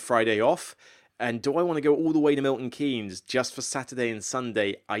can't take the Friday off. And do I want to go all the way to Milton Keynes just for Saturday and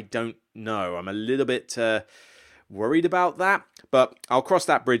Sunday? I don't know. I'm a little bit worried about that, but I'll cross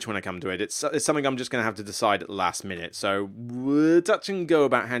that bridge when I come to it. It's something I'm just going to have to decide at the last minute. So we're touch and go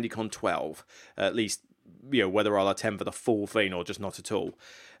about HandyCon 12, at least, you know, whether I'll attend for the full thing or just not at all.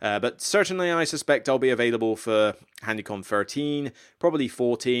 But certainly I suspect I'll be available for HandyCon 13, probably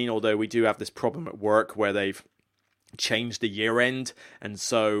 14, although we do have this problem at work where they've changed the year end, and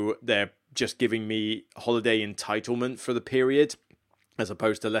so they're just giving me holiday entitlement for the period as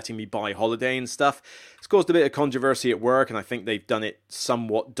opposed to letting me buy holiday and stuff. It's caused a bit of controversy at work, and I think they've done it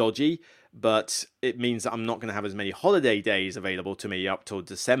somewhat dodgy, but it means that I'm not going to have as many holiday days available to me up till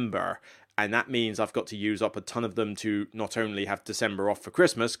December, and that means I've got to use up a ton of them to not only have December off for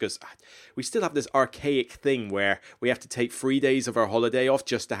Christmas, because we still have this archaic thing where we have to take 3 days of our holiday off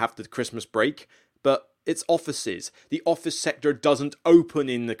just to have the Christmas break, but it's offices. The office sector doesn't open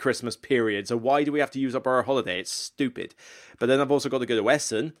in the Christmas period, so why do we have to use up our holiday? It's stupid. But then I've also got to go to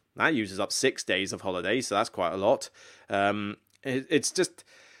Essen. That uses up 6 days of holiday, so that's quite a lot. It's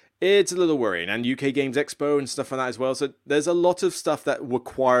a little worrying. And UK Games Expo and stuff like that as well. So there's a lot of stuff that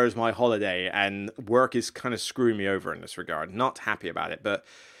requires my holiday, and work is kind of screwing me over in this regard. Not happy about it, but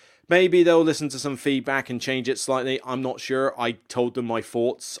maybe they'll listen to some feedback and change it slightly. I'm not sure. I told them my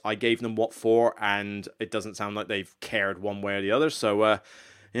thoughts. I gave them what for, and it doesn't sound like they've cared one way or the other. So,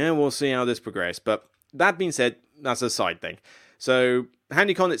 yeah, we'll see how this progresses. But that being said, that's a side thing. So,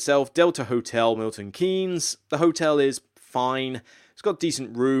 HandyCon itself, Delta Hotel, Milton Keynes. The hotel is fine. It's got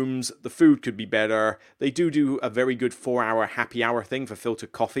decent rooms. The food could be better. They do a very good 4-hour happy hour thing for filter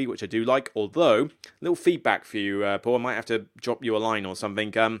coffee, which I do like. Although, little feedback for you, Paul. I might have to drop you a line or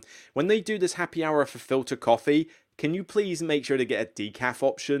something. When they do this happy hour for filter coffee, can you please make sure to get a decaf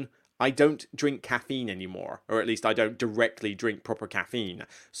option? I don't drink caffeine anymore, or at least I don't directly drink proper caffeine.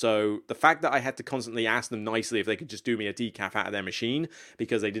 So the fact that I had to constantly ask them nicely if they could just do me a decaf out of their machine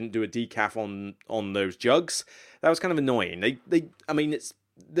because they didn't do a decaf on those jugs, that was kind of annoying. I mean,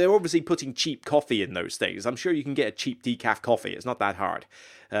 they're obviously putting cheap coffee in those things. I'm sure you can get a cheap decaf coffee. It's not that hard.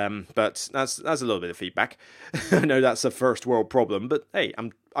 But that's a little bit of feedback. I know that's a first world problem, but hey,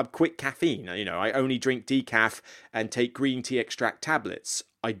 I'm quit caffeine. You know, I only drink decaf and take green tea extract tablets.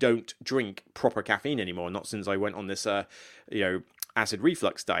 I don't drink proper caffeine anymore, not since I went on this, acid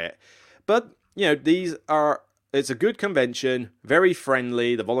reflux diet. But, it's a good convention, very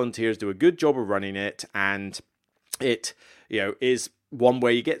friendly. The volunteers do a good job of running it, and it, is one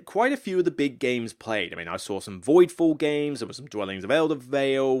where you get quite a few of the big games played. I mean, I saw some Voidfall games, there were some Dwellings of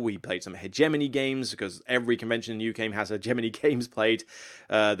Eldervale, we played some Hegemony games, because every convention in the UK has Hegemony games played.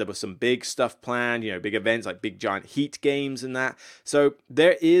 There was some big stuff planned, big events like big giant heat games and that. So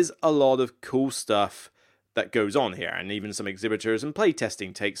there is a lot of cool stuff that goes on here, and even some exhibitors and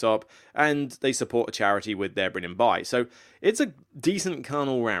playtesting takes up, and they support a charity with their bring and buy. So it's a decent con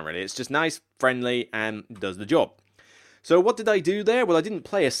all round, really. It's just nice, friendly, and does the job. So what did I do there? Well, I didn't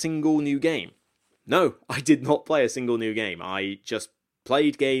play a single new game. No, I did not play a single new game. I just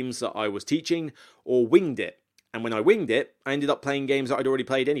played games that I was teaching or winged it. And when I winged it, I ended up playing games that I'd already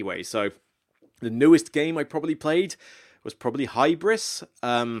played anyway. So the newest game I probably played was probably Hybris.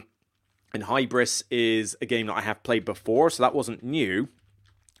 And Hybris is a game that I have played before, so that wasn't new,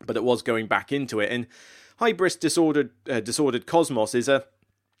 but it was going back into it. And Hybris Disordered Cosmos is a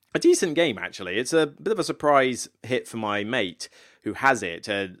decent game, actually. It's a bit of a surprise hit for my mate who has it.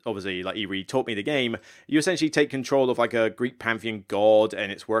 Obviously, like he really taught me the game. You essentially take control of like a Greek pantheon god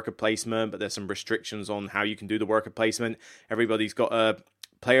and its worker placement, but there's some restrictions on how you can do the worker placement. Everybody's got a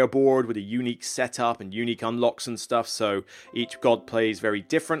player board with a unique setup and unique unlocks and stuff, so each god plays very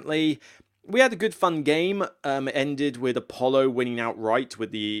differently. We had a good fun game. It ended with Apollo winning outright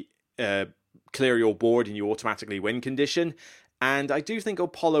with the clear your board and you automatically win condition. And I do think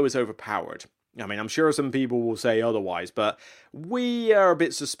Apollo is overpowered. I mean, I'm sure some people will say otherwise, but we are a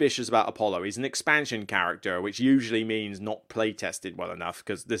bit suspicious about Apollo. He's an expansion character, which usually means not play-tested well enough,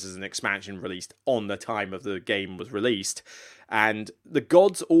 because this is an expansion released on the time of the game was released. And the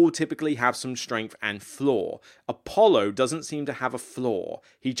gods all typically have some strength and flaw. Apollo doesn't seem to have a flaw.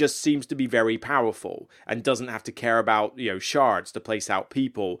 He just seems to be very powerful and doesn't have to care about, shards to place out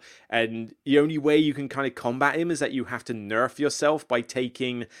people. And the only way you can kind of combat him is that you have to nerf yourself by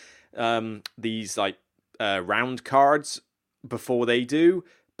taking these round cards before they do,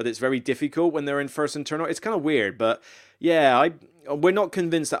 but it's very difficult when they're in first and turn. It's kind of weird, but yeah, we're not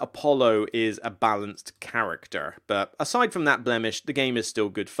convinced that Apollo is a balanced character. But aside from that blemish, the game is still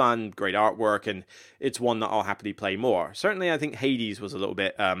good fun, great artwork, and it's one that I'll happily play more. Certainly, I think Hades was a little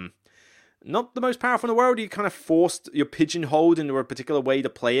bit not the most powerful in the world. You kind of you're pigeonholed into a particular way to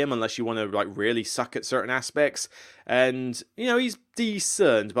play him unless you want to really suck at certain aspects. And he's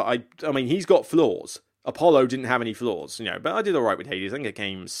decent, but I mean he's got flaws. Apollo didn't have any flaws, but I did alright with Hades. I think it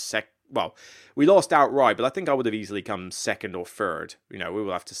came well, we lost outright, but I think I would have easily come second or third. We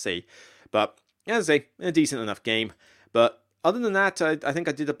will have to see. But as I say, a decent enough game. But other than that, I think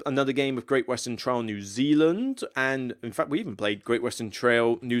I did another game of Great Western Trail New Zealand, and in fact we even played Great Western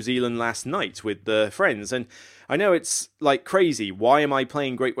Trail New Zealand last night with the friends, and I know it's like crazy, why am I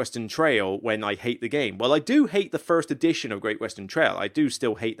playing Great Western Trail when I hate the game? Well, I do hate the first edition of Great Western Trail. I do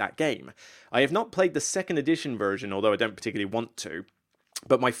still hate that game. I have not played the second edition version, although I don't particularly want to.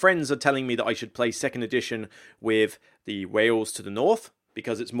 But my friends are telling me that I should play second edition with the Wales to the north,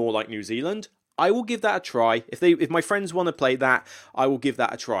 because it's more like New Zealand. I will give that a try. If my friends want to play that, I will give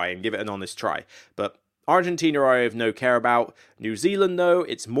that a try and give it an honest try. But Argentina I have no care about. New Zealand though,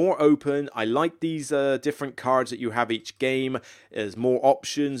 it's more open. I like these different cards that you have each game. There's more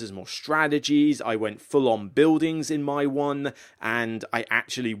options, there's more strategies. I went full on buildings in my one, and I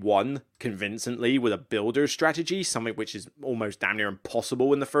actually won convincingly with a builder strategy, something which is almost damn near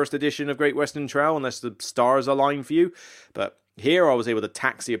impossible in the first edition of Great Western Trail unless the stars align for you. But here I was able to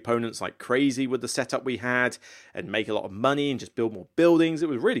tax the opponents like crazy with the setup we had and make a lot of money and just build more buildings. It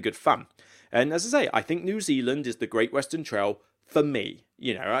was really good fun. And as I say, I think New Zealand is the Great Western Trail for me.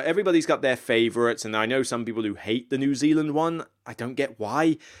 Everybody's got their favourites, and I know some people who hate the New Zealand one. I don't get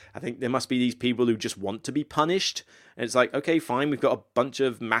why. I think there must be these people who just want to be punished. And it's like, okay, fine, we've got a bunch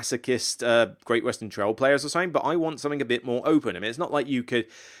of masochist Great Western Trail players or something, but I want something a bit more open. I mean, it's not like you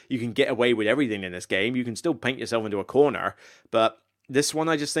can get away with everything in this game. You can still paint yourself into a corner, but this one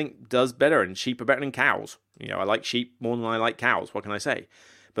I just think does better, and sheep are better than cows. I like sheep more than I like cows. What can I say?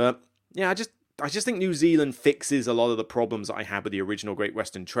 But yeah, I just think New Zealand fixes a lot of the problems that I had with the original Great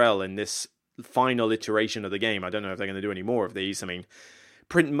Western Trail in this final iteration of the game. I don't know if they're going to do any more of these. I mean,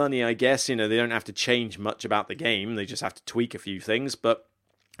 print money, I guess. They don't have to change much about the game. They just have to tweak a few things. But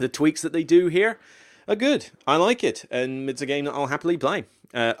the tweaks that they do here are good. I like it. And it's a game that I'll happily play.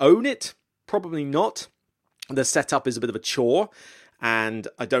 Own it? Probably not. The setup is a bit of a chore, and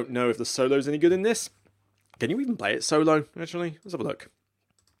I don't know if the solo's any good in this. Can you even play it solo, actually? Let's have a look.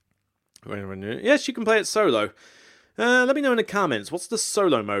 Yes, you can play it solo. Let me know in the comments, what's the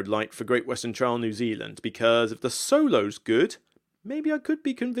solo mode like for Great Western Trail New Zealand? Because if the solo's good, maybe I could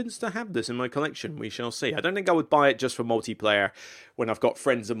be convinced to have this in my collection. We shall see. I don't think I would buy it just for multiplayer when I've got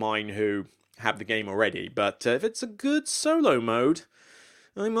friends of mine who have the game already. But if it's a good solo mode,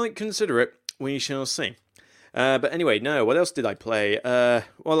 I might consider it. We shall see. But anyway, no, what else did I play?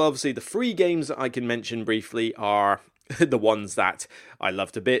 Well, obviously, the free games that I can mention briefly are the ones that I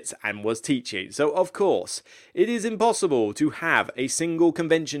loved a bit and was teaching. So, of course, it is impossible to have a single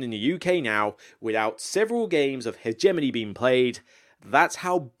convention in the UK now without several games of Hegemony being played. That's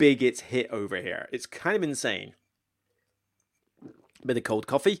how big it's hit over here. It's kind of insane. Bit of cold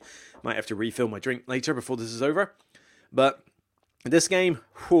coffee. Might have to refill my drink later before this is over. But this game,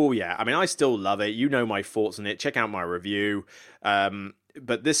 oh yeah, I mean, I still love it. You know my thoughts on it. Check out my review.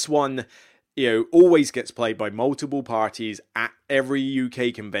 But this one, always gets played by multiple parties at every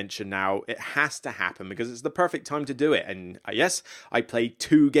UK convention now. It has to happen because it's the perfect time to do it. And yes, I played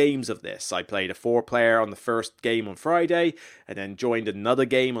 2 games of this. I played a 4-player on the first game on Friday, and then joined another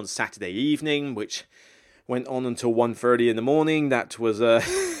game on Saturday evening, which went on until 1:30 in the morning. That was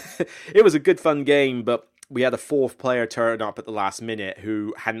it was a good fun game, but we had a 4th player turn up at the last minute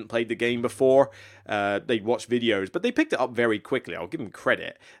who hadn't played the game before. They'd watched videos, but they picked it up very quickly. I'll give them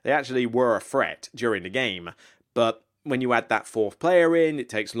credit. They actually were a threat during the game. But when you add that 4th player in, it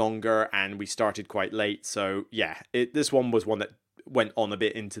takes longer, and we started quite late. So, yeah, this one was one that went on a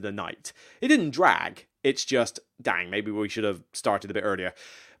bit into the night. It didn't drag. It's just, dang, maybe we should have started a bit earlier.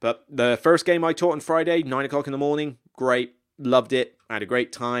 But the first game I taught on Friday, 9 o'clock in the morning, great. Loved it. I had a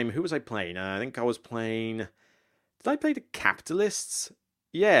great time. Who was I playing? I think I was playing... Did I play the Capitalists?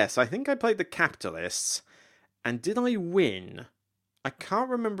 Yes, I think I played the Capitalists. And did I win? I can't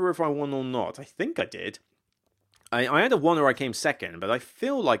remember if I won or not. I think I did. I had a one or I came second, but I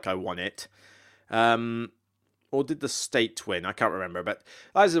feel like I won it. Or did the state win? I can't remember. But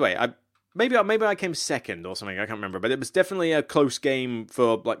either way, Maybe I came second or something. I can't remember, but it was definitely a close game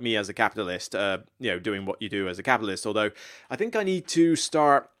for like me as a capitalist. Doing what you do as a capitalist. Although I think I need to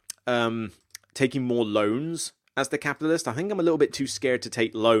start taking more loans as the capitalist. I think I'm a little bit too scared to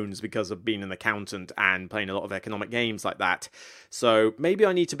take loans because of being an accountant and playing a lot of economic games like that. So maybe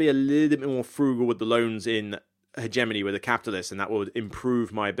I need to be a little bit more frugal with the loans in Hegemony with a capitalist, and that would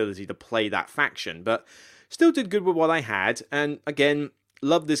improve my ability to play that faction. But still did good with what I had, and again,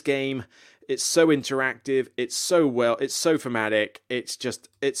 love this game. It's so interactive. It's so thematic.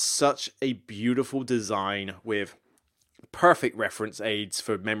 It's such a beautiful design with perfect reference aids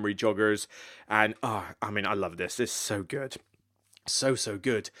for memory joggers. And, I love this. It's so good. So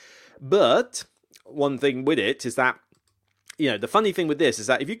good. But one thing with it is that, the funny thing with this is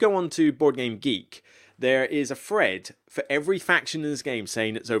that if you go on to Board Game Geek, there is a thread for every faction in this game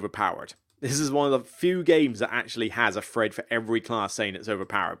saying it's overpowered. This is one of the few games that actually has a thread for every class saying it's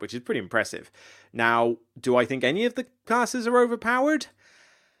overpowered, which is pretty impressive. Now, do I think any of the classes are overpowered?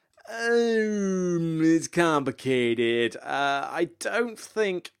 It's complicated. I don't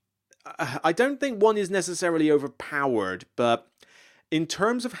think one is necessarily overpowered, but in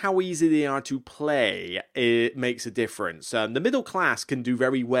terms of how easy they are to play, it makes a difference. The middle class can do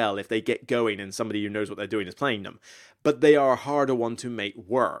very well if they get going and somebody who knows what they're doing is playing them, but they are a harder one to make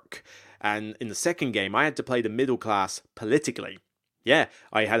work. And in the second game, I had to play the middle class politically. Yeah,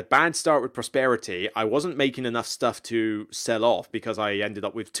 I had a bad start with prosperity. I wasn't making enough stuff to sell off because I ended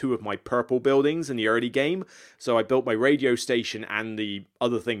up with 2 of my purple buildings in the early game. So I built my radio station and the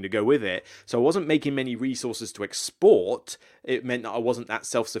other thing to go with it. So I wasn't making many resources to export. It meant that I wasn't that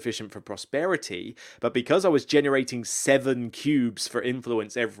self-sufficient for prosperity. But because I was generating 7 cubes for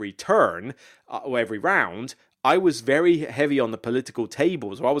influence every turn, or every round, I was very heavy on the political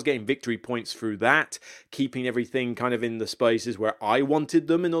tables, so I was getting victory points through that, keeping everything kind of in the spaces where I wanted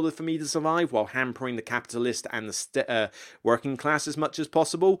them in order for me to survive, while hampering the capitalist and the working class as much as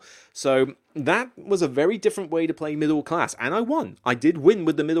possible. So that was a very different way to play middle class, and I won. I did win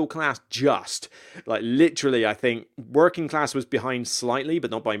with the middle class just. Like, literally, I think working class was behind slightly,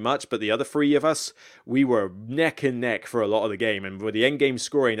 but not by much, but the other 3 of us, we were neck and neck for a lot of the game, and with the end game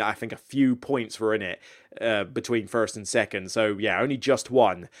scoring, I think a few points were in it. Between first and second, so yeah, only just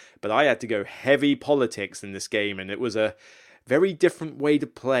one, but I had to go heavy politics in this game, and it was a very different way to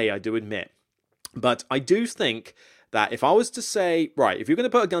play, I do admit. But I do think that if I was to say, right, if you're going to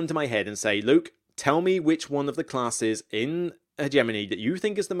put a gun to my head and say, Luke, tell me which one of the classes in Hegemony that you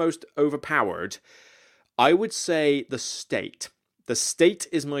think is the most overpowered, I would say the state. the state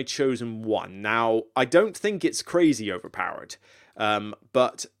is my chosen one. Now, I don't think it's crazy overpowered.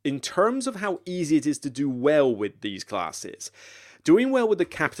 But in terms of how easy it is to do well with these classes, doing well with the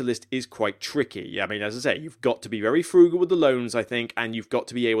capitalist is quite tricky. I mean, as I say, you've got to be very frugal with the loans, I think, and you've got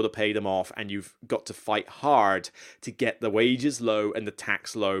to be able to pay them off, and you've got to fight hard to get the wages low and the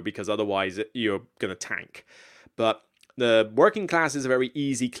tax low, because otherwise you're going to tank. But the working class is a very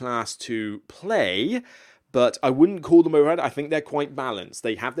easy class to play, but I wouldn't call them overhead. I think they're quite balanced.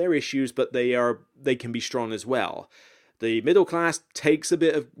 They have their issues, but they can be strong as well. The middle class takes a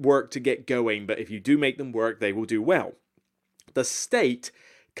bit of work to get going, but if you do make them work, they will do well. The state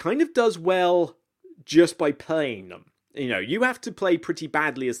kind of does well just by playing them. You know, you have to play pretty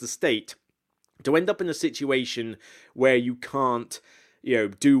badly as the state to end up in a situation where you can't,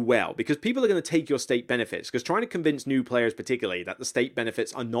 do well, because people are going to take your state benefits, because trying to convince new players particularly that the state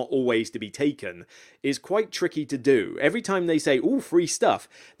benefits are not always to be taken is quite tricky to do. Every time they say, "Oh, free stuff,"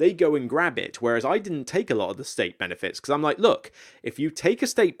 they go and grab it, whereas I didn't take a lot of the state benefits, because I'm like, look, if you take a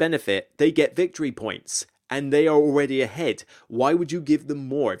state benefit, they get victory points. And they are already ahead. Why would you give them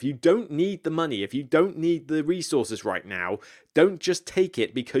more? If you don't need the money, if you don't need the resources right now, don't just take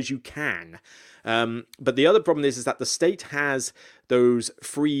it because you can. But the other problem is that the state has those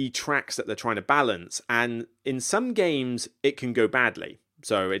free tracks that they're trying to balance. And in some games, it can go badly.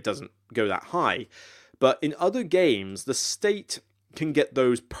 So it doesn't go that high. But in other games, the state can get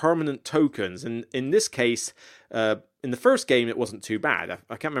those permanent tokens. And in this case, in the first game, it wasn't too bad.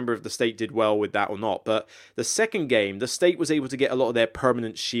 I can't remember if the state did well with that or not. But the second game, the state was able to get a lot of their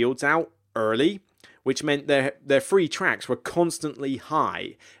permanent shields out early, which meant their free tracks were constantly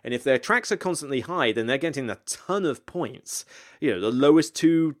high. And if their tracks are constantly high, then they're getting a ton of points. The lowest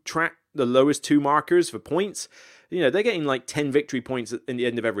two markers for points, they're getting like 10 victory points in the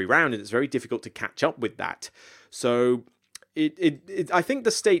end of every round, and it's very difficult to catch up with that. So I think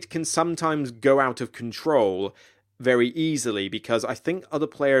the state can sometimes go out of control very easily, because I think other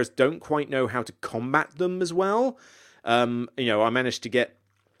players don't quite know how to combat them as well. I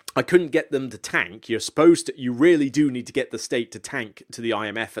couldn't get them to tank. You really do need to get the state to tank to the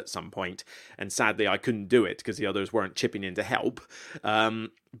IMF at some point, and sadly I couldn't do it because the others weren't chipping in to help.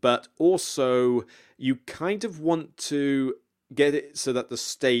 But also, you kind of want to get it so that the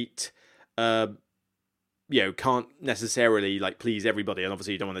state can't necessarily please everybody, and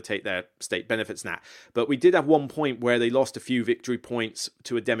obviously you don't want to take their state benefits now. But we did have one point where they lost a few victory points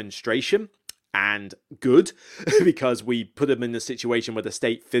to a demonstration, and good, because we put them in a situation where the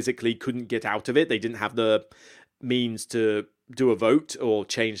state physically couldn't get out of it. They didn't have the means to do a vote or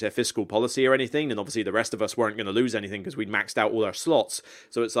change their fiscal policy or anything, and obviously the rest of us weren't going to lose anything because we'd maxed out all our slots.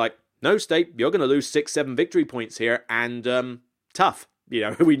 So it's like, no, state, you're going to lose 6-7 victory points here, and tough.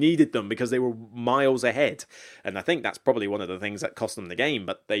 We needed them because they were miles ahead. And I think that's probably one of the things that cost them the game,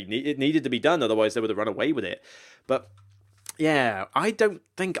 but it needed to be done, otherwise they would have run away with it. But yeah, I don't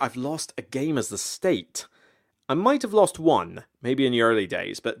think I've lost a game as the state. I might have lost one, maybe in the early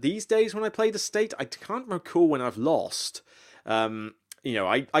days, but these days when I play the state, I can't recall when I've lost. I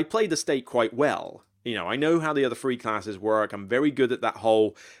play the state quite well. I know how the other free classes work. I'm very good at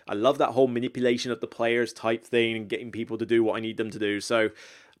I love that whole manipulation of the players type thing and getting people to do what I need them to do. So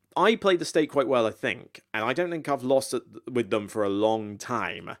I play the state quite well, I think. And I don't think I've lost it with them for a long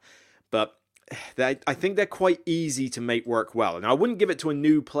time. But I think they're quite easy to make work well. And I wouldn't give it to a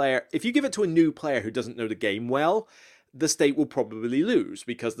new player. If you give it to a new player who doesn't know the game well, the state will probably lose,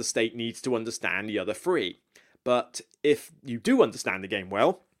 because the state needs to understand the other three. But if you do understand the game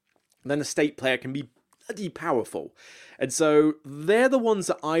well, then a state player can be bloody powerful. And so they're the ones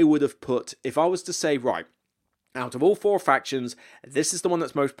that I would have put, if I was to say, right, out of all four factions, this is the one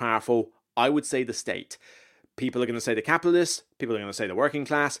that's most powerful, I would say the state. People are going to say the capitalists, people are going to say the working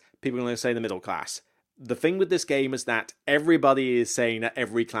class, people are going to say the middle class. The thing with this game is that everybody is saying that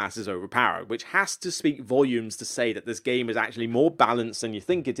every class is overpowered, which has to speak volumes to say that this game is actually more balanced than you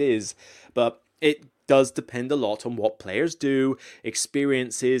think it is, but it does depend a lot on what players do,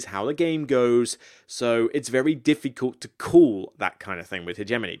 experiences, how the game goes, so it's very difficult to call that kind of thing with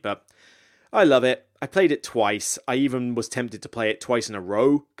Hegemony, but I love it. I played it twice. I even was tempted to play it twice in a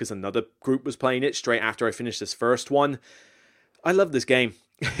row, because another group was playing it straight after I finished this first one. I love this game.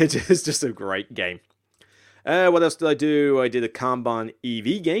 It's just a great game. What else did I do? I did a Kanban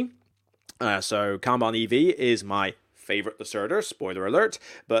EV game. So Kanban EV is my favorite deserter, spoiler alert,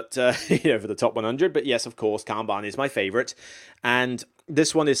 but for the top 100. But yes, of course, Kanban is my favorite. And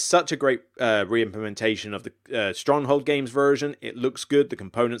This one is such a great re-implementation of the Stronghold Games version. It looks good. The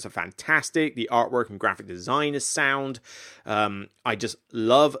components are fantastic. The artwork and graphic design is sound. I just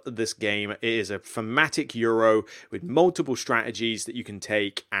love this game. It is a thematic Euro with multiple strategies that you can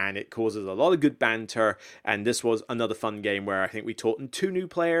take, and it causes a lot of good banter. And this was another fun game where I think we taught in 2 new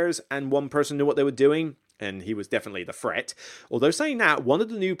players, and one person knew what they were doing, and he was definitely the threat. Although saying that, one of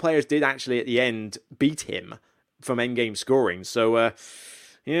the new players did actually at the end beat him from endgame scoring. So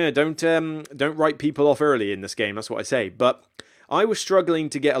yeah, don't write people off early in this game. That's what I say. But I was struggling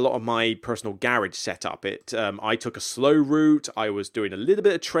to get a lot of my personal garage set up. I took a slow route. I was doing a little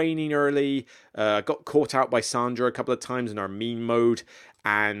bit of training early. Got caught out by Sandra a couple of times in our meme mode,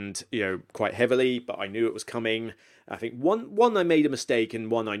 and quite heavily. But I knew it was coming. I think one I made a mistake, and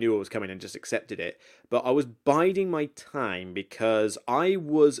one I knew it was coming and just accepted it. But I was biding my time because I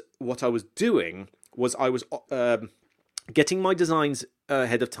was getting my designs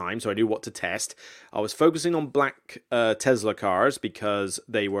ahead of time, so I knew what to test. I was focusing on black Tesla cars because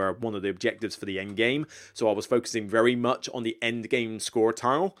they were one of the objectives for the end game, so I was focusing very much on the end game score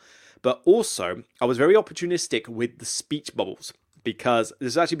tile. But also, I was very opportunistic with the speech bubbles, because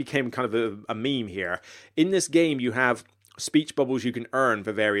this actually became kind of a meme here. In this game, you have speech bubbles you can earn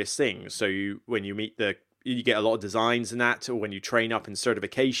for various things. So when you meet you get a lot of designs in that, or when you train up in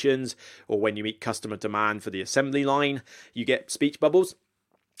certifications, or when you meet customer demand for the assembly line, you get speech bubbles.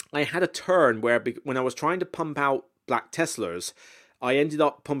 I had a turn where when I was trying to pump out black Teslas, I ended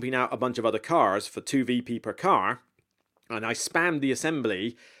up pumping out a bunch of other cars for 2 VP per car, and I spammed the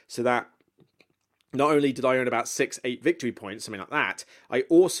assembly so that not only did I earn about 6-8 victory points, something like that, I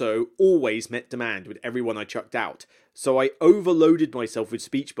also always met demand with everyone I chucked out. So I overloaded myself with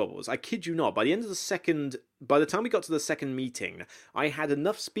speech bubbles. I kid you not, by the time we got to the second meeting, I had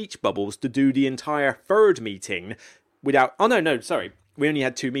enough speech bubbles to do the entire third meeting without... Oh, no, sorry. We only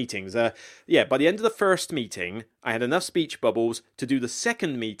had 2 meetings. By the end of the first meeting, I had enough speech bubbles to do the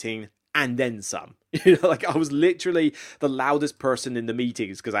second meeting and then some. I was literally the loudest person in the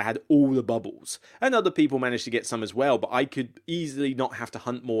meetings because I had all the bubbles. And other people managed to get some as well, but I could easily not have to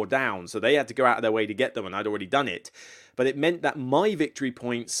hunt more down, so they had to go out of their way to get them, and I'd already done it. But it meant that my victory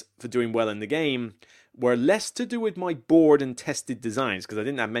points for doing well in the game were less to do with my board and tested designs, because I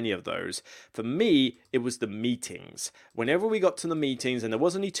didn't have many of those. For me, it was the meetings. Whenever we got to the meetings, and there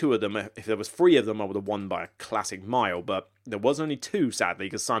was only 2 of them, if there was 3 of them, I would have won by a classic mile, but there was only 2, sadly,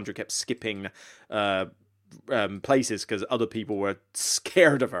 because Sandra kept skipping places because other people were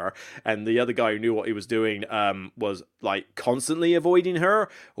scared of her, and the other guy who knew what he was doing was constantly avoiding her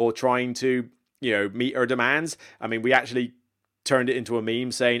or trying to meet her demands. I mean, we actually turned it into a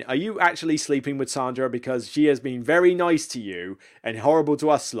meme saying, "Are you actually sleeping with Sandra? Because she has been very nice to you and horrible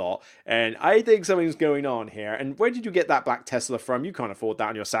to us lot, and I think something's going on here. And where did you get that black Tesla from? You can't afford that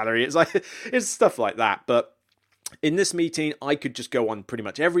on your salary." It's stuff like that. But in this meeting, I could just go on pretty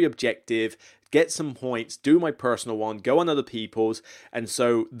much every objective, get some points, do my personal one, go on other people's, and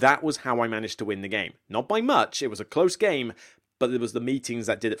so that was how I managed to win the game. Not by much, it was a close game, but it was the meetings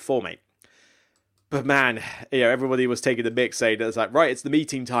that did it for me. But man, everybody was taking the mick, saying it's right, it's the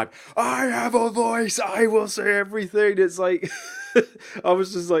meeting time. I have a voice, I will say everything. It's I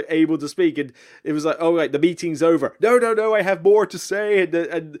was just able to speak, and it was oh right, the meeting's over. No, I have more to say.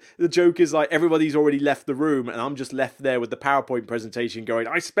 And the joke is everybody's already left the room, and I'm just left there with the PowerPoint presentation going,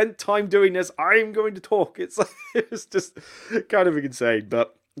 I spent time doing this, I'm going to talk. It's just kind of insane,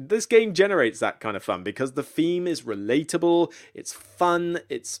 but this game generates that kind of fun because the theme is relatable, it's fun,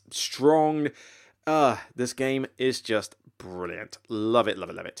 it's strong. This game is just brilliant. Love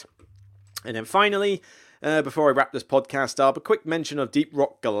it. And then finally, before I wrap this podcast up, a quick mention of Deep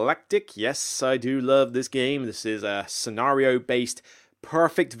Rock Galactic. Yes, I do love this game. This is a scenario-based,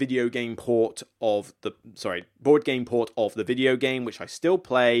 perfect board game port of the video game, which I still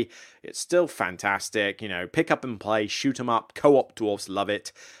play. It's still fantastic. Pick up and play, shoot 'em up, co-op dwarfs love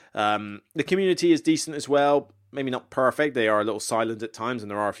it. The community is decent as well. Maybe not perfect, they are a little silent at times, and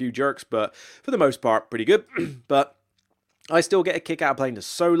there are a few jerks, but for the most part, pretty good. But I still get a kick out of playing this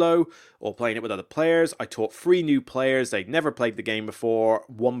solo, or playing it with other players. I taught 3 new players, they'd never played the game before.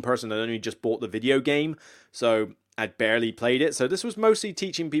 One person had only just bought the video game, so I'd barely played it. So this was mostly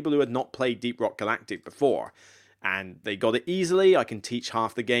teaching people who had not played Deep Rock Galactic before. And they got it easily. I can teach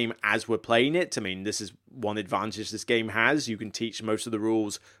half the game as we're playing it. I mean, this is one advantage this game has. You can teach most of the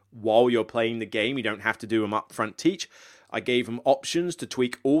rules while you're playing the game. You don't have to do them up front teach. I gave them options to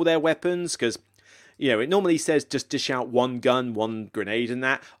tweak all their weapons because, it normally says just dish out 1 gun, 1 grenade and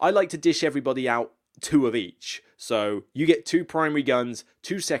that. I like to dish everybody out 2 of each. So you get 2 primary guns,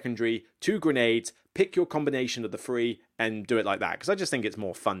 2 secondary, 2 grenades, pick your combination of the three and do it like that, because I just think it's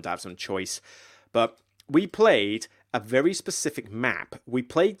more fun to have some choice. But we played a very specific map. We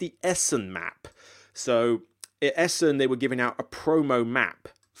played the Essen map. So at Essen, they were giving out a promo map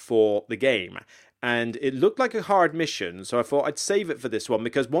for the game, and it looked like a hard mission, so I thought I'd save it for this one,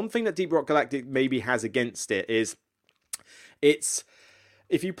 because one thing that Deep Rock Galactic maybe has against it is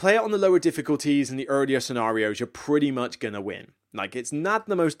if you play it on the lower difficulties and the earlier scenarios, you're pretty much going to win. Like, it's not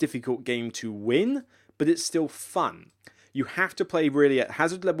the most difficult game to win, but it's still fun. You have to play really at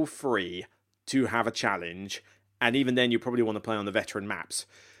hazard level 3 to have a challenge, and even then you probably want to play on the veteran maps.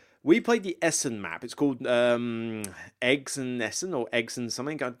 We played the Essen map. It's called Eggs and Essen, or Eggs and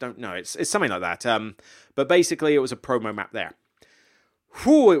something. I don't know. It's something like that. But basically, it was a promo map there.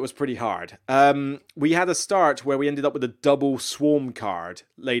 Whew, it was pretty hard. We had a start where we ended up with a double swarm card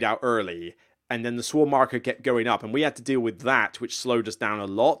laid out early, and then the swarm marker kept going up, and we had to deal with that, which slowed us down a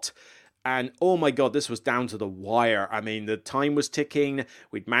lot. And oh my god, this was down to the wire. I mean, the time was ticking.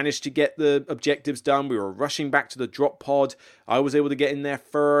 We'd managed to get the objectives done. We were rushing back to the drop pod. I was able to get in there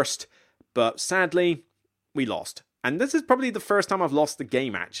first, but sadly, we lost. And this is probably the first time I've lost the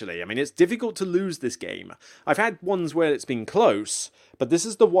game, actually. I mean, it's difficult to lose this game. I've had ones where it's been close, but this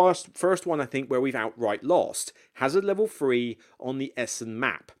is the first one, I think, where we've outright lost. Hazard level 3 on the Essen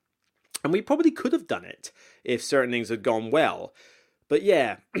map. And we probably could have done it if certain things had gone well. But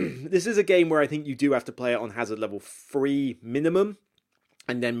yeah, this is a game where I think you do have to play it on hazard level 3 minimum,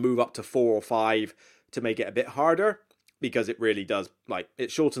 and then move up to 4 or 5 to make it a bit harder, because it really does, like,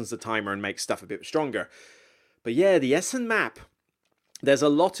 it shortens the timer and makes stuff a bit stronger. But yeah, the Essen map, there's a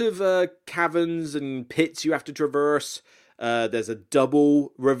lot of caverns and pits you have to traverse. There's a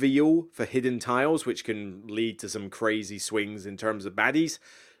double reveal for hidden tiles, which can lead to some crazy swings in terms of baddies.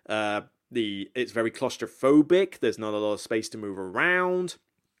 It's very claustrophobic. There's not a lot of space to move around.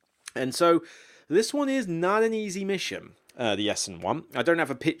 And so this one is not an easy mission, the Essen one. I don't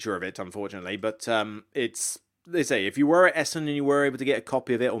have a picture of it, unfortunately, but they say if you were at Essen and you were able to get a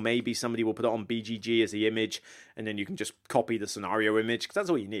copy of it, or maybe somebody will put it on BGG as the image, and then you can just copy the scenario image, because that's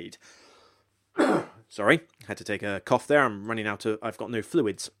all you need. Sorry, had to take a cough there. I've got no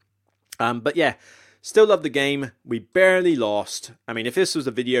fluids. But yeah, still love the game. We barely lost. I mean, if this was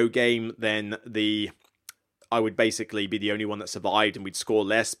a video game, then I would basically be the only one that survived and we'd score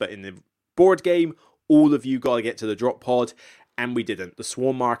less. But in the board game, all of you got to get to the drop pod, and we didn't. The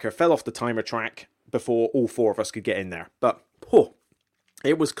swarm marker fell off the timer track before all 4 of us could get in there. But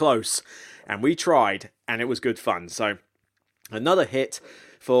it was close, and we tried, and it was good fun. So another hit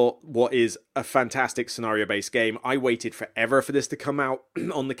for what is a fantastic scenario-based game. I waited forever for this to come out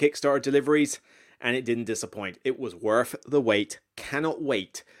on the Kickstarter deliveries, and it didn't disappoint. It was worth the wait. Cannot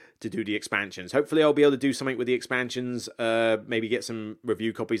wait to do the expansions. Hopefully I'll be able to do something with the expansions, maybe get some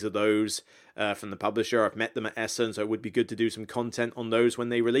review copies of those from the publisher. I've met them at Essen, so it would be good to do some content on those when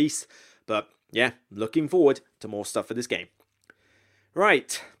they release. But yeah, looking forward to more stuff for this game.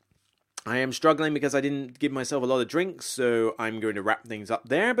 Right, I am struggling because I didn't give myself a lot of drinks, so I'm going to wrap things up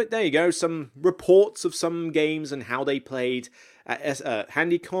there. But there you go, some reports of some games and how they played at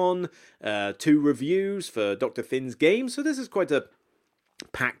HandyCon, 2 reviews for Dr. Finn's games. So this is quite a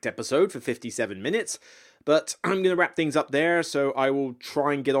packed episode for 57 minutes. But I'm going to wrap things up there, so I will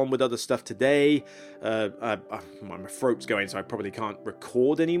try and get on with other stuff today. My throat's going, so I probably can't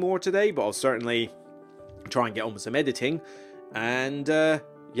record anymore today, but I'll certainly try and get on with some editing. And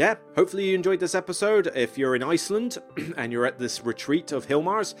yeah, hopefully you enjoyed this episode. If you're in Iceland and you're at this retreat of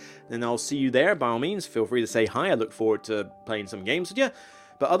Hilmar's, then I'll see you there. By all means, feel free to say hi. I look forward to playing some games with you.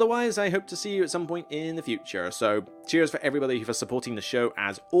 But otherwise, I hope to see you at some point in the future. So cheers for everybody for supporting the show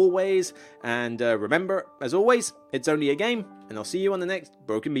as always. And remember, as always, it's only a game. And I'll see you on the next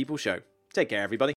Broken Meeple show. Take care, everybody.